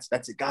friend. That's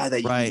a guy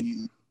that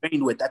you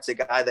trained with. That's a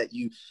guy that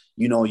you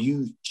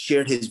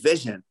shared his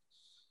vision.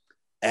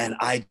 And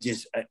I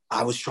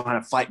was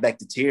trying to fight back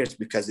the tears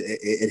because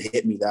it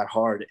hit me that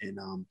hard.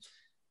 And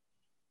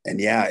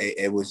yeah,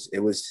 it was,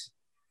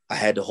 I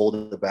had to hold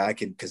it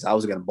back and because I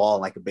was going to bawl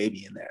like a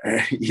baby in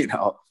there,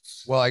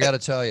 Well, I got to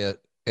tell you,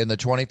 in the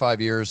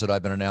 25 years that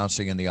I've been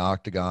announcing in the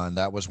octagon,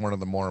 that was one of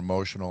the more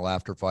emotional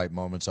after fight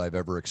moments I've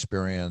ever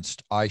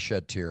experienced. I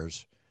shed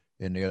tears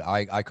and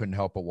I couldn't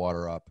help but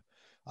water up.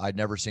 I'd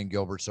never seen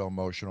Gilbert so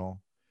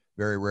emotional.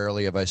 Very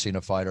rarely have I seen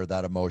a fighter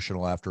that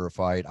emotional after a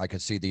fight. I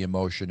could see the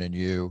emotion in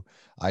you.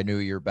 I knew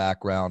your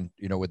background,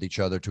 with each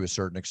other to a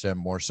certain extent,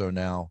 more so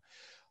now.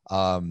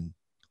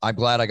 I'm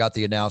glad I got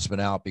the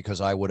announcement out because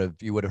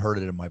you would have heard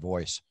it in my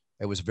voice.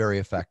 It was very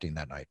affecting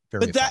that night.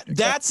 But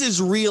that's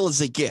as real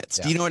as it gets.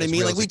 Yeah, do you know what I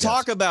mean? Like we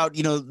talk about,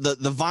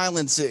 the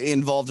violence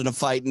involved in a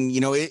fight and,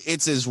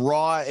 it's as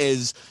raw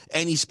as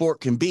any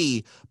sport can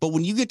be. But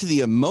when you get to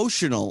the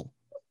emotional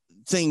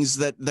things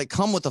that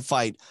come with a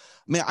fight,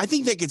 man, I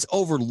think that gets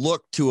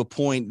overlooked to a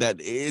point that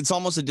it's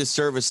almost a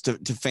disservice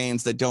to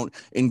fans that don't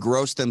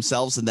engross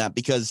themselves in that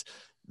because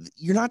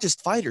you're not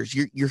just fighters,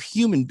 you're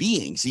human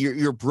beings,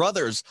 you're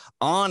brothers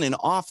on and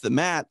off the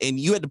mat. And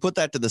you had to put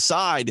that to the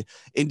side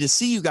and to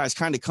see you guys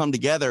kind of come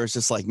together. It's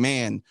just like,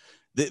 man,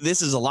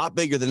 this is a lot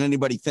bigger than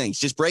anybody thinks.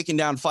 Just breaking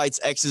down fights,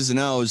 X's and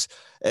O's.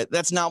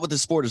 That's not what the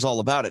sport is all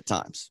about at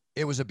times.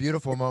 It was a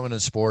beautiful moment in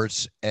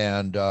sports.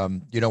 And,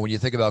 when you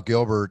think about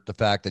Gilbert, the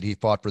fact that he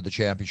fought for the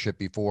championship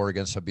before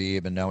against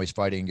Khabib, and now he's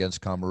fighting against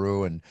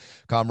Kamaru. And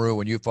Kamaru,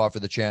 when you fought for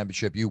the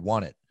championship, you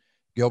won it.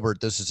 Gilbert,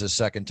 this is his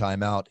second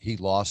time out. He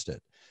lost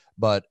it.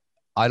 But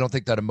I don't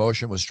think that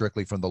emotion was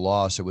strictly from the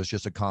loss. It was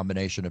just a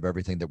combination of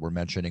everything that we're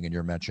mentioning and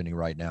you're mentioning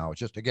right now. It's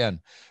just, again,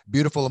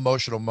 beautiful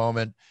emotional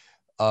moment.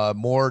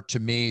 More to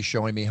me,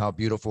 showing me how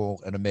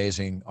beautiful and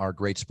amazing our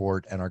great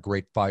sport and our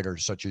great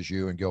fighters such as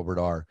you and Gilbert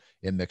are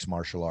in mixed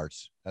martial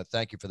arts.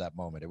 Thank you for that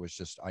moment. It was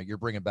just, you're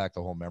bringing back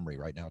the whole memory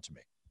right now to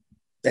me.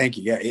 Thank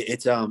you. Yeah,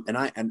 it's and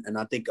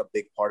I think a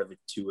big part of it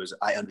too is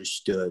I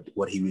understood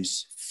what he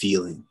was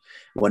feeling.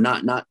 Well,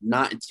 not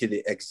to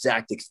the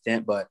exact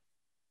extent, but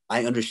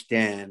I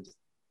understand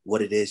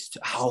what it is,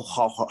 how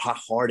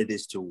hard it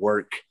is to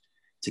work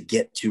to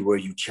get to where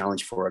you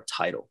challenge for a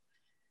title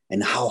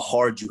and how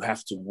hard you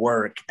have to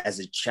work as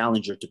a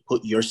challenger to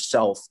put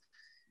yourself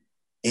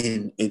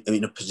in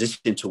a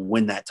position to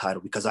win that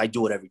title, because I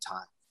do it every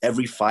time.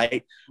 Every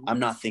fight, I'm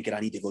not thinking I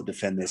need to go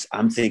defend this.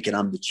 I'm thinking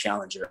I'm the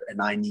challenger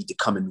and I need to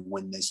come and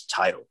win this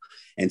title.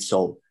 And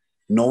so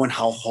knowing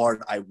how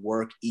hard I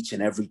work each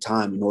and every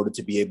time in order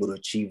to be able to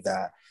achieve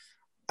that,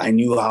 I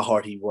knew how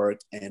hard he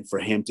worked, and for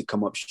him to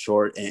come up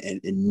short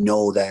and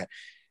know that,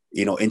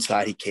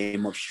 inside he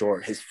came up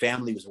short. His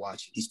family was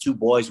watching. His two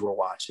boys were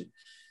watching.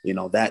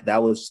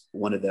 That was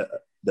one of the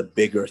the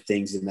bigger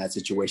things in that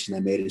situation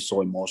that made it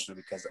so emotional,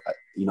 because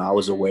I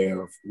was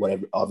aware of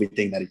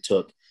everything that it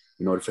took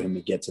in order for him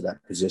to get to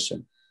that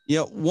position.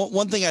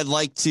 One thing I'd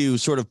like to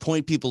sort of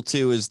point people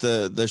to is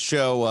the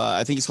show.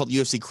 I think it's called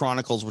UFC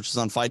Chronicles, which is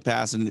on Fight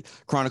Pass, and it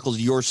chronicles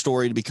your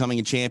story to becoming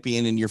a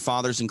champion and your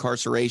father's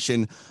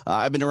incarceration.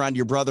 I've been around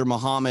your brother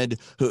Muhammad,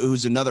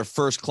 who's another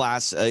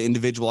first-class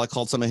individual. I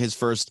called some of his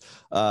first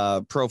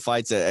pro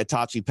fights at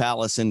Tachi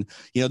Palace, and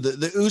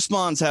the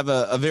Usmans have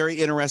a very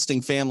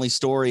interesting family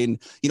story. And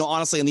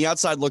honestly, on the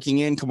outside looking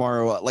in,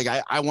 Kamaru, like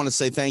I want to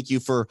say thank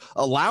you for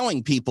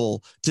allowing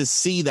people to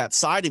see that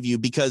side of you,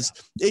 because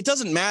it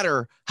doesn't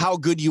matter how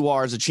good you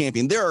are as a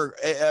champion. There are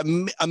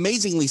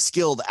amazingly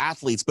skilled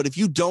athletes, but if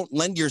you don't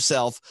lend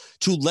yourself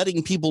to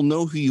letting people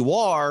know who you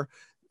are,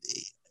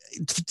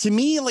 to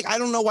me, like, I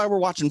don't know why we're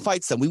watching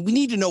fights then. We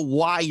need to know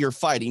why you're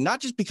fighting,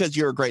 not just because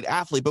you're a great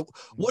athlete, but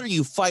what are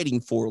you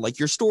fighting for? Like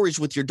your stories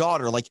with your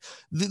daughter, like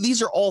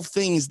these are all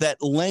things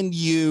that lend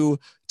you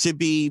to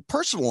be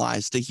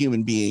personalized to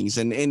human beings.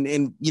 And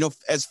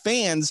as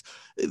fans,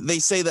 they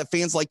say that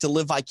fans like to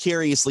live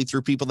vicariously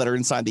through people that are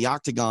inside the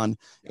octagon.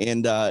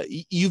 And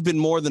you've been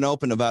more than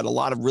open about a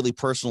lot of really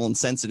personal and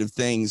sensitive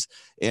things.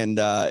 And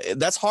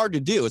that's hard to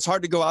do. It's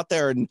hard to go out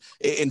there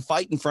and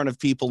fight in front of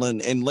people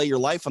and lay your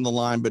life on the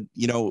line. But,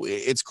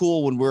 it's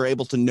cool when we're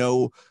able to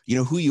know,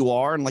 who you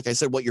are. And like I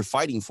said, what you're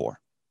fighting for.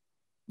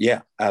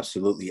 Yeah,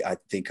 absolutely. I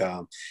think,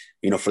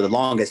 for the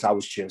longest, I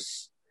was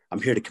just, I'm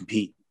here to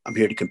compete. I'm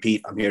here to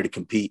compete. I'm here to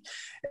compete.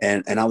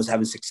 And I was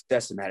having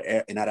success in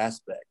that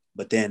aspect.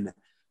 But then,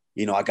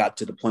 I got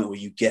to the point where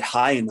you get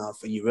high enough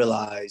and you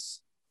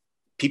realize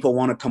people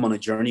want to come on a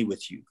journey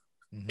with you.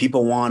 Mm-hmm.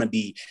 People want to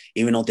be,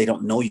 even though they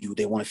don't know you,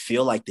 they want to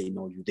feel like they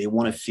know you. They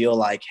want to feel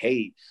like,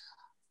 hey,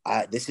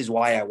 this is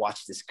why I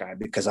watch this guy,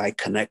 because I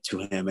connect to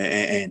him.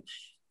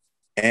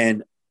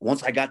 And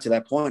once I got to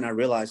that point, I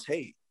realized,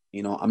 hey,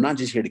 I'm not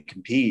just here to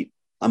compete.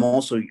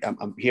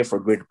 I'm here for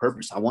a greater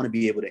purpose. I want to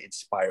be able to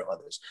inspire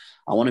others.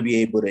 I want to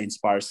be able to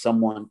inspire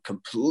someone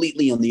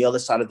completely on the other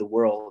side of the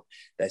world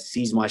that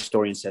sees my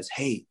story and says,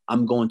 hey,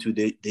 I'm going through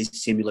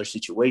these similar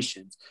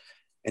situations.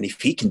 And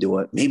if he can do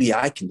it, maybe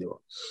I can do it.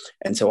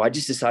 And so I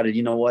just decided,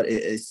 you know what,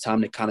 it's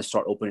time to kind of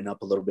start opening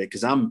up a little bit,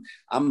 because I'm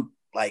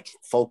like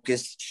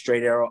focused,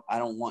 straight arrow. I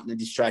don't want the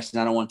distraction.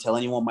 I don't want to tell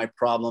anyone my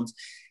problems.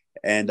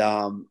 And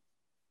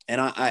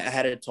I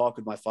had a talk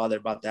with my father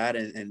about that,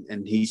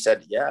 and he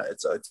said, yeah,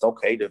 it's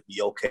okay to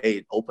be okay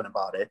and open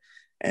about it.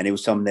 And it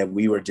was something that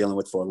we were dealing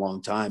with for a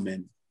long time,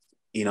 and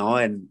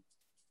and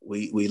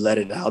we let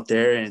it out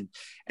there, and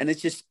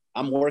it's just,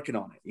 I'm working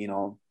on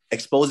it,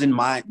 exposing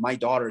my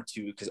daughter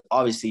to, because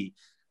obviously,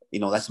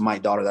 that's my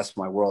daughter, that's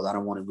my world. I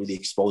don't want to really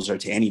expose her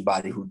to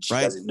anybody who she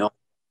doesn't know,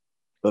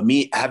 but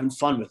me having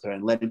fun with her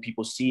and letting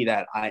people see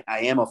that I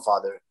am a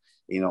father,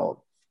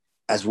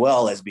 as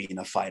well as being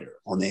a fighter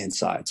on the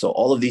inside. So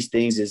all of these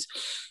things is,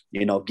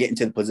 getting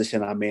to the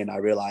position I'm in, I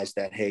realized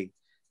that, hey,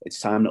 it's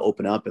time to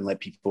open up and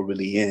let people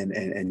really in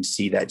and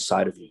see that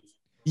side of you.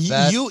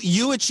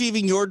 You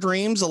achieving your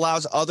dreams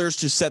allows others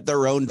to set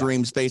their own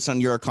dreams based on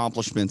your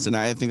accomplishments. And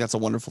I think that's a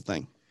wonderful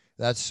thing.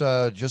 That's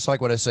just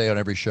like what I say on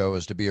every show,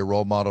 is to be a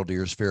role model to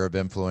your sphere of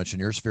influence. And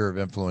your sphere of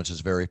influence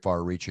is very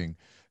far reaching,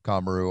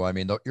 Kamaru. I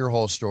mean, your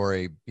whole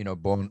story,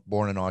 born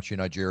in Auchi,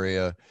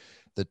 Nigeria,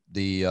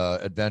 the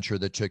adventure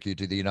that took you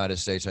to the United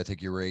States. I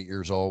think you were 8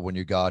 years old when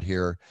you got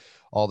here.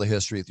 All the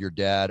history with your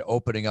dad,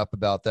 opening up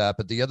about that.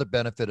 But the other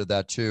benefit of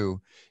that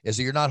too is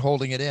that you're not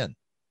holding it in.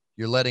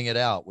 You're letting it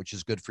out, which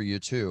is good for you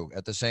too.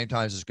 At the same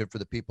time, it's good for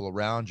the people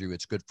around you.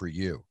 It's good for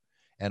you,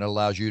 and it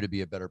allows you to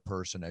be a better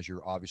person, as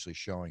you're obviously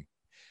showing.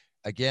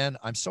 Again,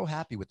 I'm so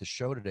happy with the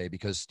show today,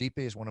 because Stipe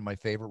is one of my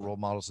favorite role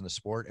models in the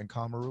sport, and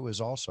Kamaru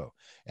is also.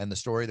 And the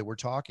story that we're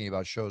talking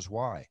about shows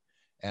why.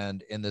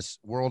 And in this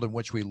world in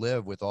which we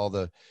live, with all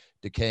the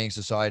decaying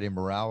society and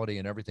morality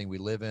and everything we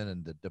live in,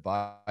 and the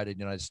divided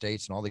United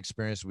States and all the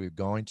experiences we're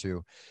going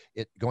through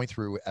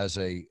as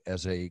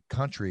a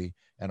country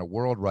and a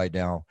world right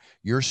now,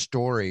 your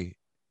story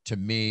to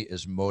me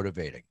is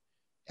motivating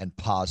and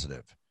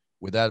positive.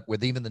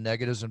 With even the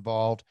negatives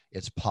involved,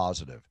 it's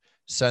positive.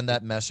 Send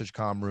that message,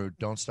 Kamaru.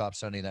 Don't stop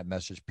sending that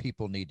message.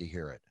 People need to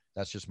hear it.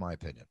 That's just my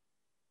opinion.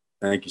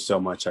 Thank you so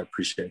much. I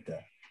appreciate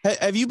that.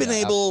 Have you been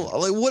able,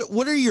 like,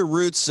 what are your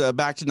roots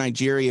back to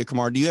Nigeria,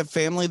 Kamaru? Do you have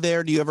family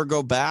there? Do you ever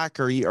go back?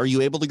 Are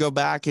you able to go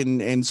back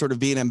and sort of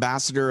be an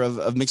ambassador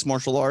of mixed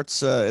martial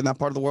arts in that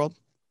part of the world?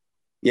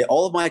 Yeah,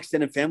 all of my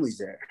extended family's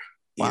there.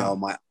 Wow.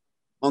 My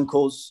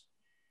uncles,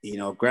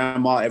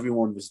 grandma,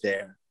 everyone was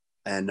there.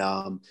 And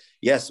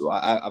yes,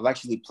 I've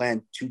actually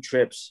planned 2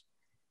 trips,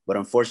 but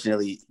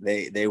unfortunately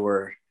they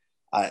were,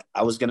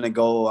 I was going to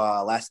go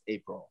last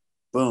April.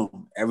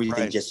 Boom,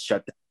 everything just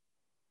shut down.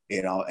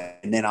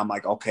 And then I'm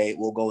like, okay,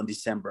 we'll go in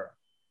December.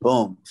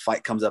 Boom,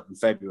 fight comes up in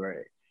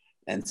February.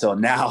 And so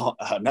now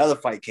another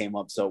fight came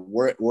up. So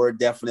we're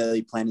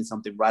definitely planning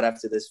something right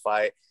after this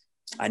fight.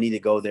 I need to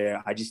go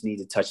there. I just need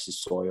to touch the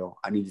soil.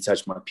 I need to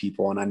touch my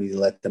people, and I need to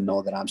let them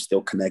know that I'm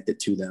still connected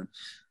to them.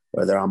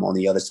 whether I'm on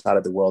the other side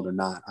of the world or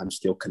not, I'm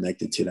still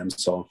connected to them.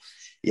 So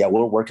yeah,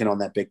 we're working on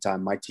that big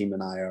time. My team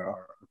and I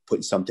are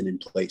putting something in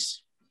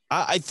place.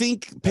 I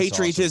think That's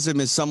patriotism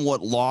awesome. is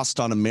somewhat lost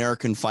on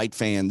American fight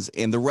fans,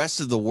 and the rest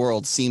of the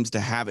world seems to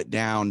have it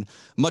down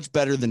much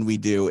better than we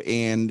do.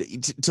 And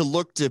to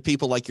look to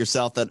people like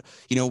yourself that,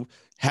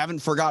 haven't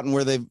forgotten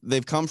where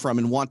they've come from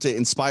and want to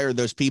inspire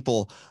those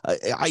people.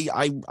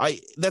 I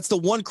that's the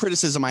one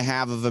criticism I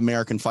have of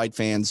American fight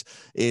fans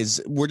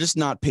is we're just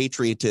not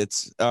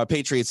patriots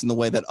in the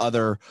way that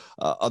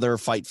other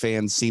fight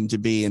fans seem to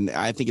be. And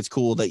I think it's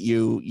cool that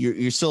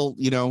you're still,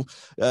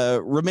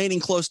 remaining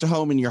close to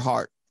home in your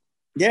heart.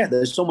 Yeah,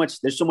 there's so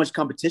much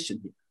competition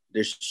here.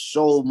 There's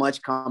so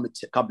much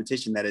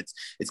competition that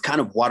it's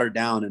kind of watered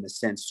down in a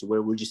sense to where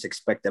we just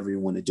expect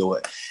everyone to do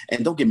it.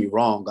 And don't get me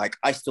wrong, like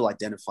I still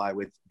identify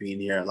with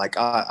being here. Like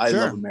I Sure.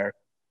 love America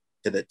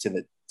to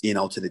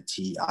the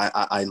T.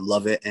 I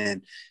love it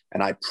and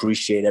I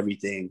appreciate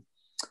everything.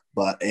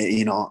 But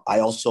I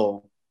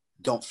also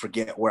don't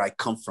forget where I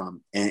come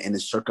from and the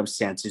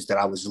circumstances that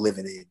I was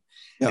living in.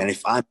 Yep. And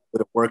if I'm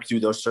able to work through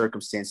those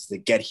circumstances to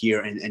get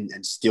here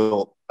and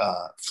still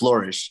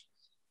flourish,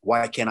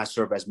 why can't I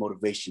serve as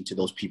motivation to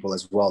those people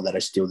as well that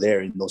are still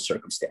there in those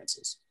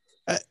circumstances?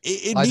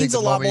 It means a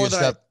lot more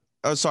than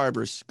oh, sorry,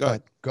 Bruce. Go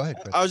ahead. Go ahead.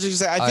 I was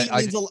just going to say,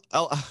 I think it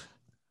means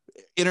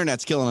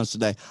internet's killing us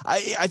today.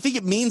 I think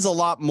it means a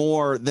lot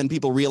more than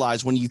people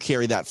realize when you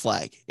carry that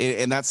flag.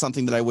 And that's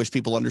something that I wish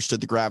people understood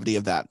the gravity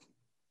of that.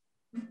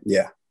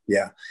 Yeah.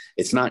 Yeah.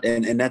 It's not.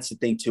 And that's the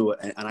thing too.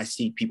 And I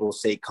see people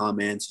say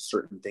comments,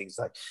 certain things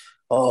like,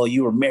 oh,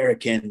 you're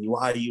American.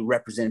 Why are you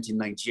representing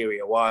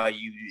Nigeria? Why are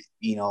you,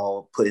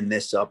 putting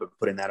this up and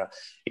putting that up?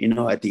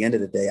 At the end of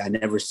the day, I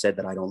never said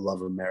that I don't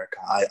love America.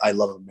 I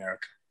love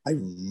America. I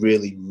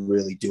really,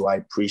 really do. I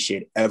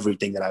appreciate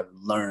everything that I've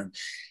learned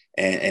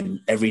and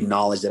every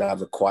knowledge that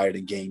I've acquired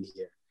and gained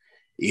here,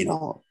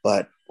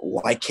 but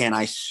why can't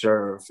I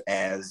serve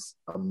as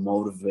a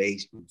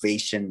motivating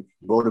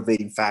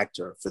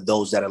factor for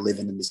those that are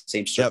living in the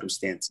same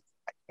circumstance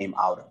I came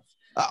out of?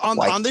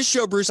 On this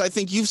show, Bruce, I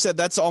think you've said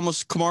that's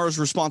almost Kamaru's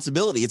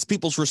responsibility. It's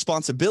people's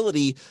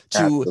responsibility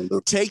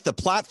to take the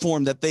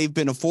platform that they've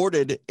been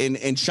afforded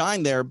and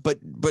shine there, but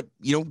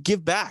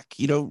give back,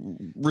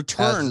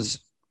 return.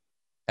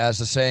 As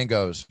the saying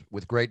goes,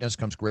 with greatness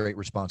comes great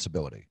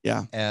responsibility.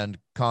 Yeah. And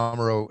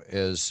Kamaru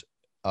is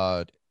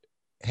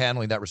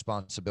handling that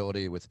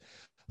responsibility with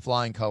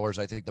flying colors.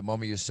 I think the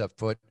moment you step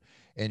foot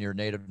in your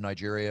native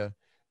Nigeria,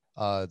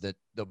 that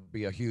there'll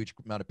be a huge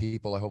amount of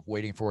people, I hope,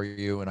 waiting for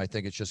you. And I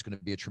think it's just going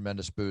to be a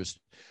tremendous boost.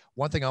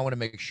 One thing I want to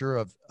make sure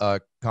of,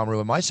 Kamaru,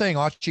 am I saying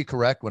Auchi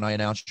correct when I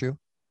announced you?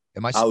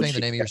 Am I saying the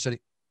name of your city?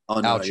 Oh,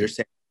 no, Auchi. You're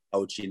saying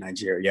Auchi,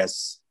 Nigeria.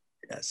 Yes.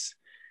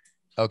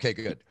 Okay,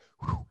 good.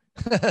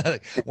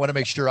 Want to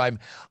make sure I'm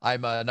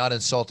not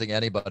insulting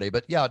anybody,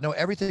 but yeah, no,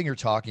 everything you're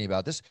talking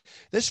about,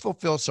 this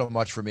fulfills so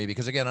much for me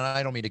because again, and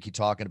I don't mean to keep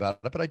talking about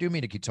it, but I do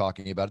mean to keep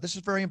talking about it. This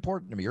is very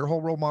important to me, your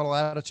whole role model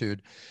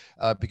attitude,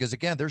 because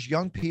again, there's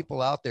young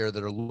people out there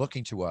that are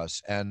looking to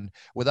us, and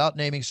without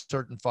naming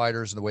certain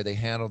fighters and the way they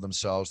handle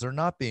themselves, they're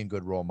not being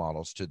good role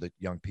models to the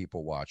young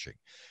people watching.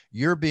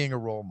 You're being a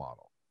role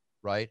model,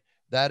 right?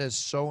 That is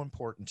so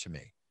important to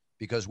me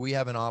because we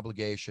have an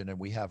obligation and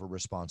we have a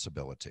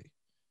responsibility.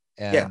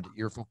 And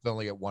you're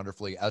fulfilling it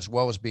wonderfully, as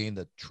well as being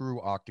the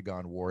true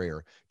Octagon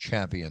warrior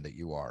champion that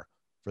you are.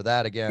 For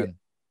that, again,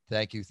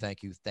 thank you.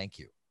 Thank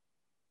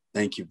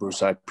you,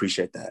 Bruce. I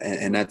appreciate that.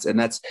 And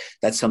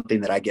that's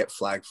something that I get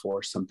flagged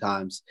for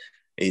sometimes.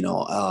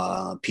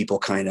 People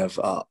kind of,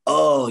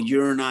 oh,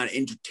 you're not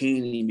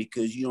entertaining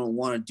because you don't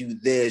want to do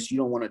this. You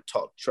don't want to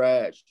talk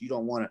trash. You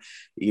don't want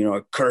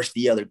to, curse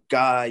the other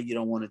guy. You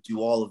don't want to do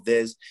all of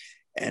this.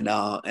 And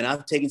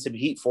I've taken some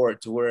heat for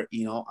it to where,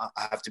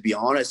 I have to be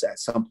honest, at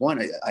some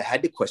point, I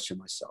had to question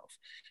myself.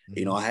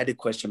 I had to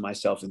question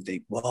myself and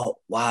think, well,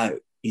 why,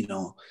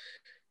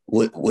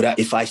 would I,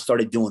 if I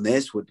started doing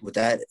this, would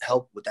that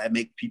help? Would that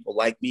make people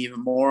like me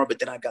even more? But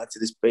then I got to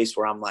this place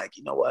where I'm like,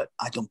 you know what?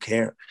 I don't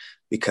care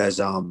because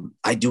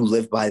I do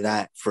live by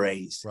that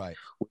phrase. Right.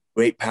 With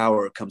great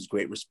power comes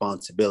great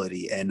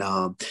responsibility. And,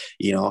 I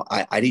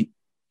didn't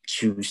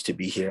choose to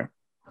be here.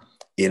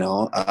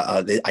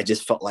 I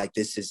just felt like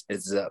this is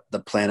the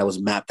plan that was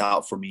mapped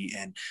out for me.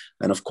 And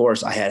of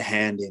course I had a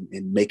hand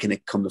in making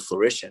it come to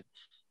fruition,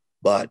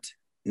 but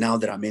now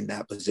that I'm in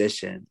that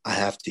position, I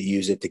have to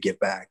use it to give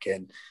back.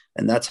 And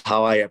that's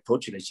how I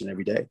approach it each and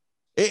every day.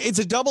 It's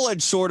a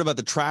double-edged sword about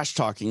the trash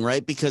talking,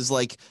 right? Because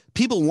like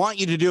people want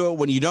you to do it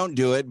when you don't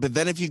do it, but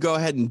then if you go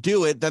ahead and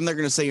do it, then they're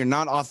going to say you're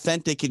not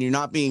authentic and you're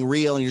not being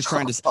real and you're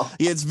trying to.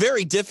 It's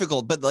very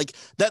difficult, but like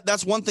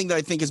that's one thing that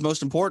I think is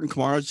most important,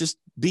 Kamaru, is just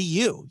be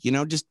you.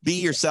 Just be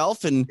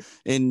yourself and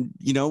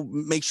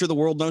make sure the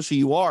world knows who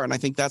you are. And I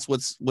think that's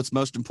what's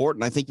most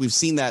important. I think we've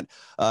seen that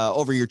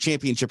over your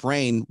championship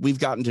reign. We've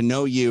gotten to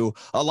know you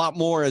a lot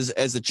more as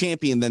a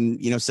champion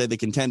than say the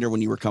contender when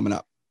you were coming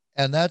up.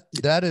 And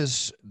that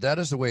is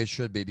the way it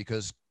should be,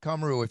 because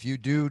Kamaru, if you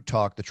do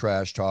talk the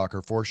trash talk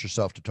or force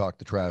yourself to talk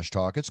the trash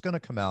talk, it's going to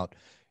come out.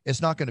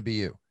 It's not going to be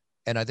you.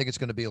 And I think it's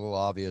going to be a little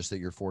obvious that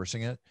you're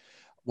forcing it,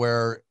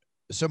 where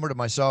similar to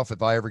myself,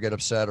 if I ever get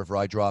upset or if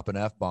I drop an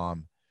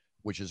F-bomb,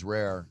 which is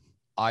rare,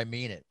 I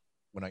mean it.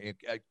 When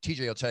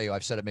TJ will tell you,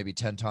 I've said it maybe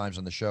 10 times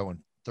on the show in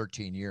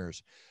 13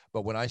 years,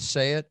 but when I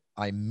say it,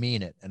 I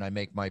mean it. And I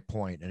make my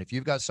point. And if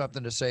you've got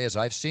something to say, as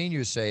I've seen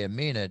you say and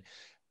mean it,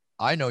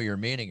 I know you're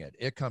meaning it.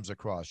 It comes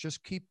across.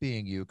 Just keep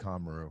being you,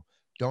 Kamaru.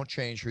 Don't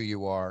change who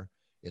you are.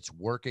 It's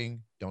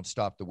working. Don't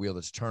stop the wheel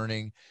that's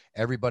turning.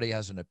 Everybody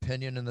has an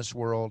opinion in this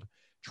world.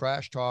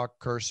 Trash talk,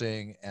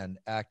 cursing, and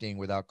acting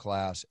without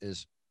class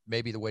is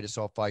maybe the way to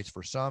sell fights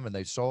for some, and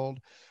they've sold,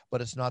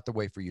 but it's not the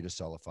way for you to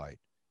sell a fight.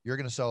 You're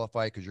going to sell a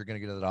fight because you're going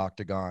to get to the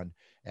octagon,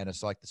 and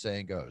it's like the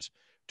saying goes,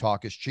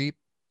 talk is cheap.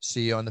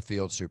 See you on the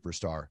field,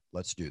 superstar.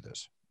 Let's do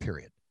this,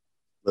 period.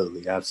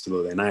 Absolutely,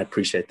 absolutely. And I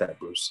appreciate that,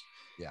 Bruce.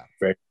 Yeah.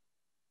 Very.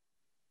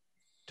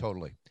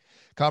 Totally.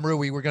 Kamaru,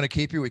 we were going to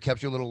keep you. We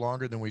kept you a little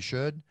longer than we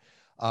should.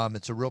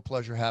 It's a real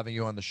pleasure having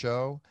you on the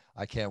show.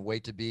 I can't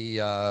wait to be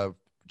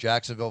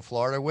Jacksonville,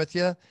 Florida with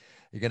you.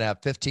 You're going to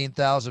have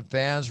 15,000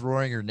 fans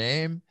roaring your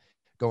name,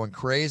 going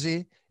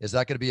crazy. Is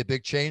that going to be a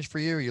big change for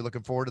you? Are you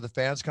looking forward to the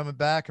fans coming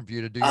back and for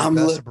you to do your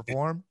best to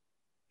perform?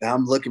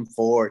 I'm looking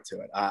forward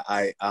to it.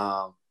 I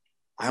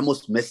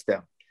almost missed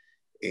them,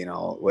 you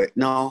know.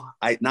 Not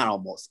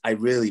almost. I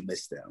really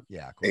missed them.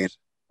 Yeah, of course.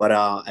 But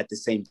at the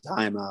same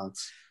time,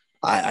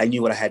 I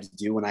knew what I had to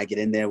do when I get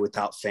in there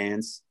without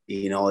fans.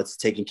 You know, it's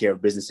taking care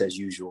of business as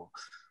usual.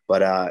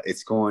 But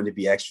it's going to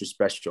be extra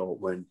special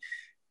when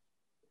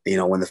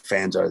the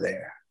fans are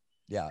there.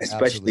 Yeah,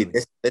 especially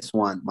this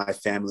one, my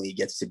family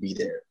gets to be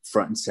there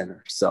front and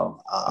center.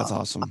 So that's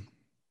awesome.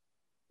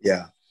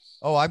 Yeah.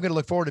 Oh, I'm going to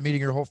look forward to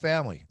meeting your whole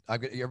family.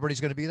 Everybody's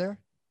going to be there?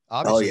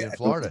 Obviously, in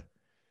Florida.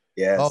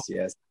 Yes,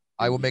 yes.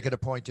 I will make it a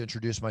point to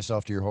introduce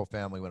myself to your whole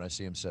family when I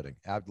see them sitting.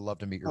 I'd love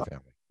to meet your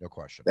family. No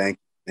question. Thank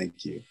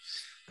you.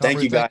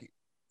 Thank you, guys.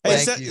 Hey,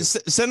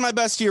 send my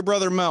best to your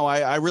brother Mo.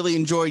 I really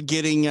enjoyed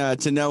getting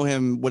to know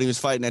him when he was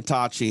fighting at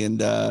Tachi,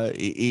 and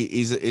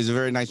he's a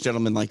very nice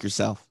gentleman like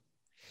yourself.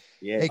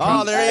 Yeah.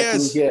 Oh, there he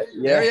is.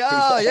 There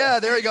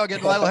you go.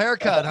 Getting a little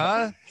haircut,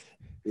 huh?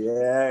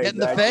 Yeah.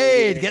 Getting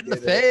the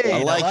fade.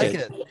 I like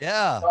it.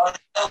 Yeah.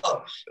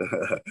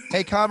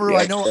 Hey,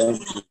 Kamaru,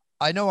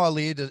 I know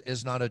Ali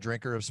is not a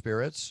drinker of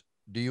spirits.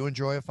 Do you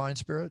enjoy a fine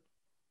spirit?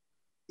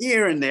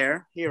 Here and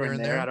there.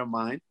 I don't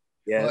mind.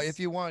 Yes. Well, if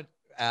you want,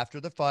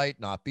 after the fight,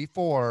 not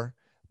before,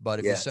 but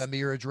if you send me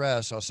your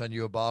address, I'll send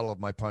you a bottle of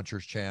my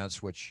Puncher's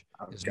Chance, which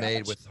is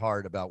made with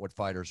heart about what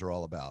fighters are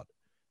all about.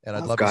 And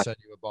I'd love to send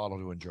you a bottle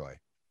to enjoy.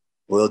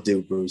 Will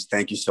do, Bruce.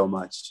 Thank you so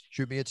much.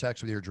 Shoot me a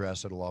text with your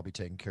address. It'll all be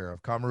taken care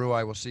of. Kamaru,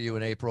 I will see you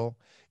in April.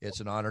 It's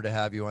an honor to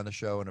have you on the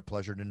show and a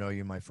pleasure to know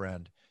you, my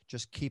friend.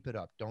 Just keep it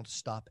up. Don't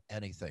stop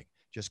anything.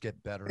 Just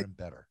get better and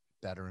better,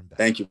 better and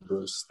better. Thank you,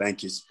 Bruce.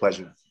 Thank you. It's a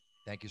pleasure.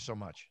 Thank you so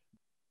much.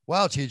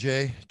 Wow,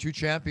 TJ, 2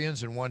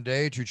 champions in one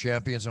day, 2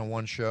 champions on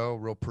one show.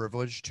 Real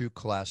privilege, 2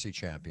 classy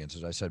champions,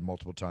 as I said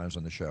multiple times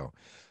on the show.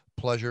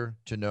 Pleasure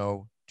to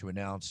know, to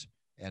announce,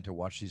 and to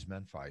watch these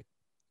men fight.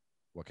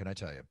 What can I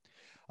tell you?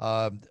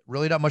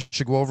 Really not much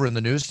to go over in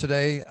the news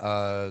today,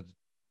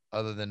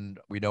 other than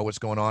we know what's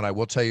going on. I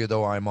will tell you,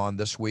 though, I'm on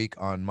this week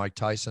on Mike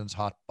Tyson's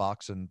Hot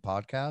Boxing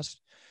podcast.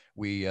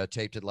 We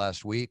taped it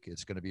last week.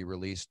 It's going to be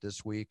released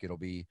this week. It'll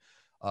be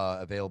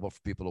available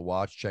for people to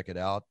watch. Check it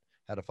out.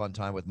 Had a fun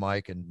time with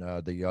Mike and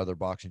the other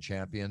boxing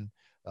champion,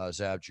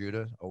 Zab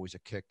Judah. Always a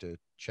kick to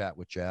chat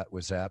with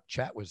Zab.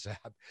 Jab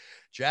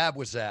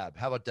with Zab.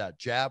 How about that?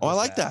 Jab. Oh, I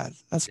like that.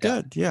 That's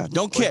good. Yeah.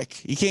 Don't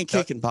kick. You can't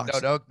kick in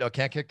boxing. No,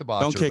 can't kick the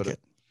boxer. Don't kick it.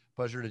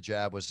 Pleasure to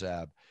jab with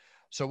Zab.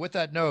 So with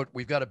that note,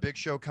 we've got a big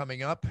show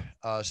coming up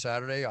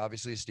Saturday.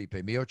 Obviously,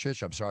 Stipe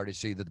Miocic. I'm sorry to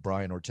see the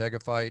Brian Ortega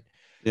fight.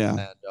 Yeah. And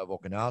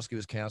Volkanovski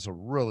was canceled.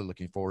 Really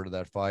looking forward to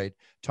that fight.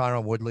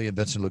 Tyron Woodley and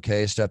Vincent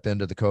Luque step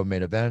into the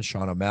co-main event.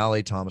 Sean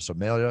O'Malley, Thomas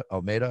Almeida,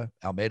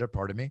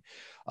 pardon me.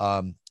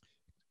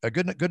 A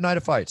good night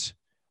of fights.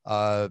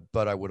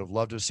 But I would have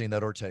loved to have seen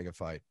that Ortega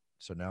fight.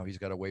 So now he's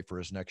got to wait for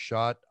his next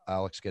shot.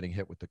 Alex getting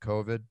hit with the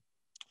COVID.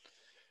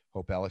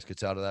 Hope Alex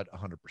gets out of that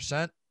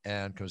 100%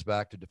 and comes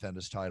back to defend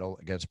his title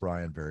against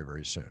Brian very,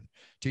 very soon.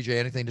 TJ,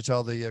 anything to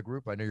tell the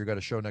group? I know you got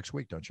a show next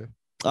week, don't you?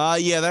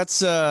 Yeah,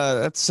 that's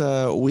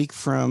a week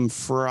from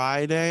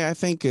Friday. I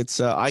think it's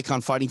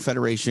Icon Fighting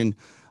Federation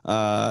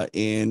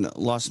in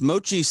Los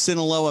Mochis,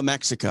 Sinaloa,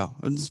 Mexico.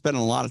 I'm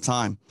spending a lot of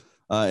time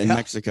in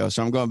Mexico,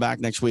 so I'm going back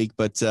next week.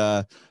 But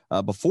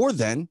before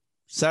then,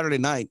 Saturday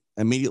night,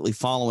 immediately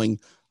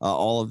following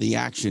all of the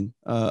action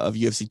of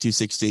UFC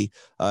 260,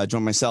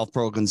 join myself,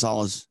 Pearl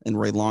Gonzalez, and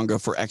Ray Longo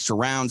for Extra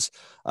Rounds.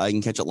 You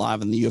can catch it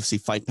live on the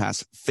UFC Fight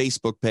Pass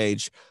Facebook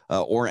page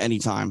or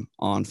anytime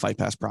on Fight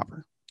Pass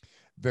proper.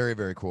 Very,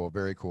 very cool.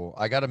 Very cool.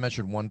 I got to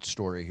mention one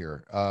story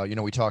here.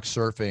 We talk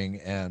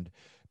surfing and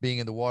being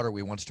in the water.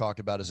 We once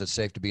talked about, is it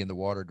safe to be in the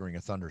water during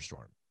a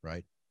thunderstorm,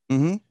 right?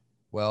 Mm-hmm.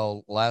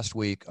 Well, last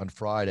week on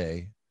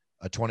Friday,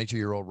 a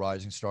 22-year-old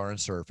rising star in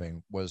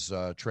surfing was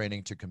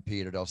training to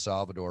compete at El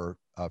Salvador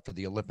for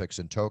the Olympics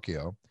in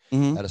Tokyo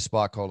at a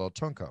spot called El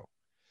Tunco.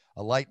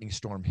 A lightning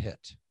storm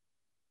hit.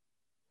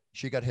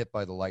 She got hit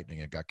by the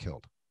lightning and got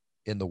killed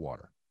in the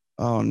water.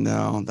 Oh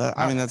no!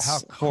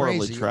 That's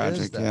horribly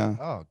tragic. Yeah.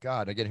 Oh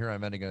God! Again, here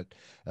I'm ending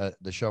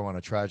the show on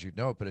a tragic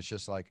note, but it's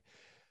just like,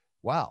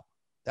 wow,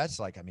 that's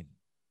like,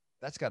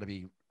 that's got to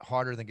be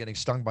harder than getting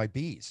stung by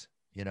bees,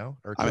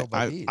 or killed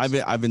by bees.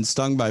 I've been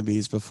stung by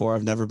bees before.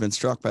 I've never been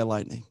struck by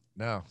lightning.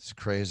 No, it's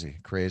crazy.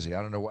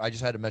 I don't know. I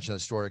just had to mention that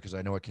story because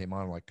I know it came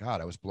on. I'm like, God,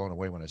 I was blown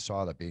away when I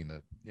saw that, being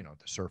the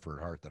surfer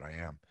at heart that I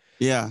am.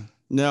 Yeah.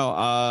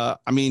 No.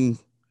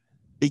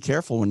 Be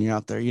careful when you're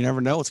out there. You never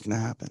know what's going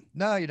to happen.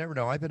 No, you never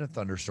know. I've been in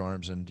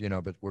thunderstorms, and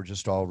but we're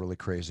just all really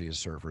crazy as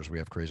surfers. We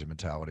have crazy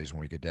mentalities when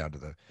we get down to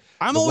the.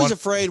 I'm always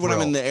afraid when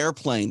I'm in the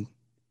airplane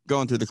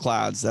going through the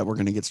clouds that we're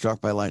going to get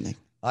struck by lightning.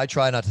 I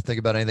try not to think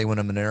about anything when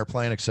I'm in an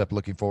airplane except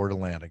looking forward to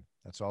landing.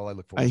 That's all I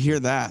look forward to. I hear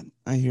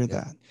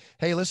that.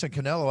 Hey, listen,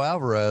 Canelo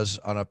Alvarez,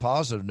 on a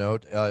positive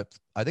note,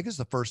 I think it's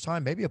the first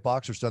time, maybe a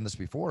boxer's done this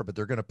before, but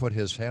they're going to put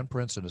his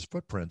handprints and his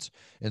footprints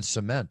in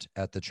cement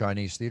at the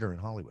Chinese Theater in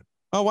Hollywood.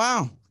 Oh,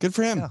 wow. Good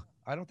for him. Yeah,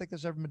 I don't think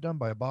that's ever been done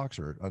by a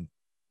boxer.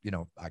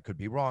 I could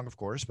be wrong, of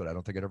course, but I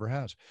don't think it ever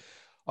has.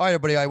 All right,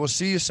 everybody, I will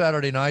see you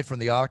Saturday night from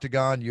the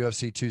Octagon,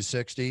 UFC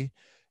 260.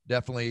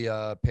 Definitely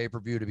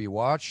pay-per-view to be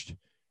watched.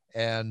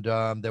 And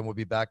then we'll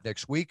be back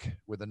next week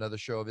with another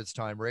show of It's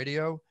Time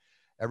Radio.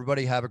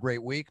 Everybody have a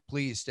great week.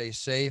 Please stay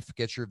safe.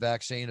 Get your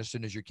vaccine as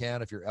soon as you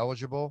can if you're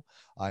eligible.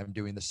 I'm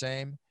doing the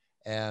same.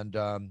 And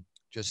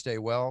just stay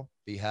well.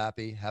 Be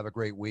happy. Have a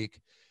great week.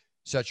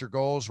 Set your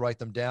goals. Write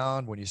them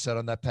down when you set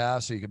on that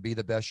path so you can be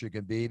the best you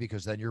can be,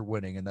 because then you're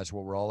winning. And that's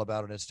what we're all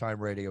about on It's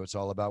Time Radio. It's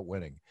all about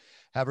winning.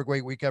 Have a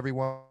great week,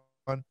 everyone.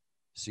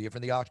 See you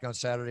from the Octagon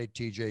Saturday.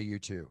 TJ, you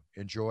too.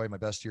 Enjoy. My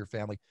best to your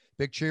family.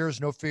 Big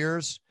cheers. No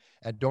fears.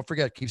 And don't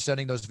forget, keep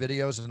sending those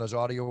videos and those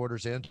audio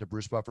orders in to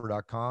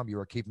brucebuffer.com. You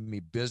are keeping me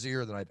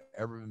busier than I've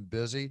ever been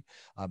busy.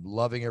 I'm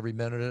loving every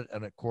minute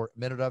of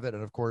it.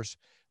 And of course,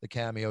 the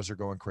cameos are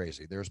going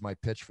crazy. There's my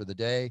pitch for the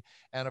day.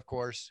 And of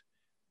course,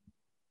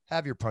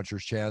 have your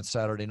puncher's chance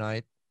Saturday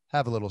night.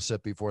 Have a little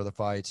sip before the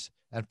fights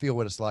and feel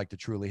what it's like to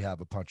truly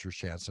have a puncher's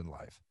chance in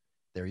life.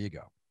 There you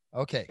go.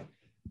 Okay.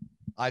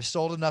 I've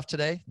sold enough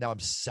today. Now I'm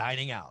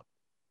signing out.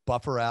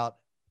 Buffer out.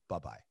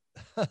 Bye-bye.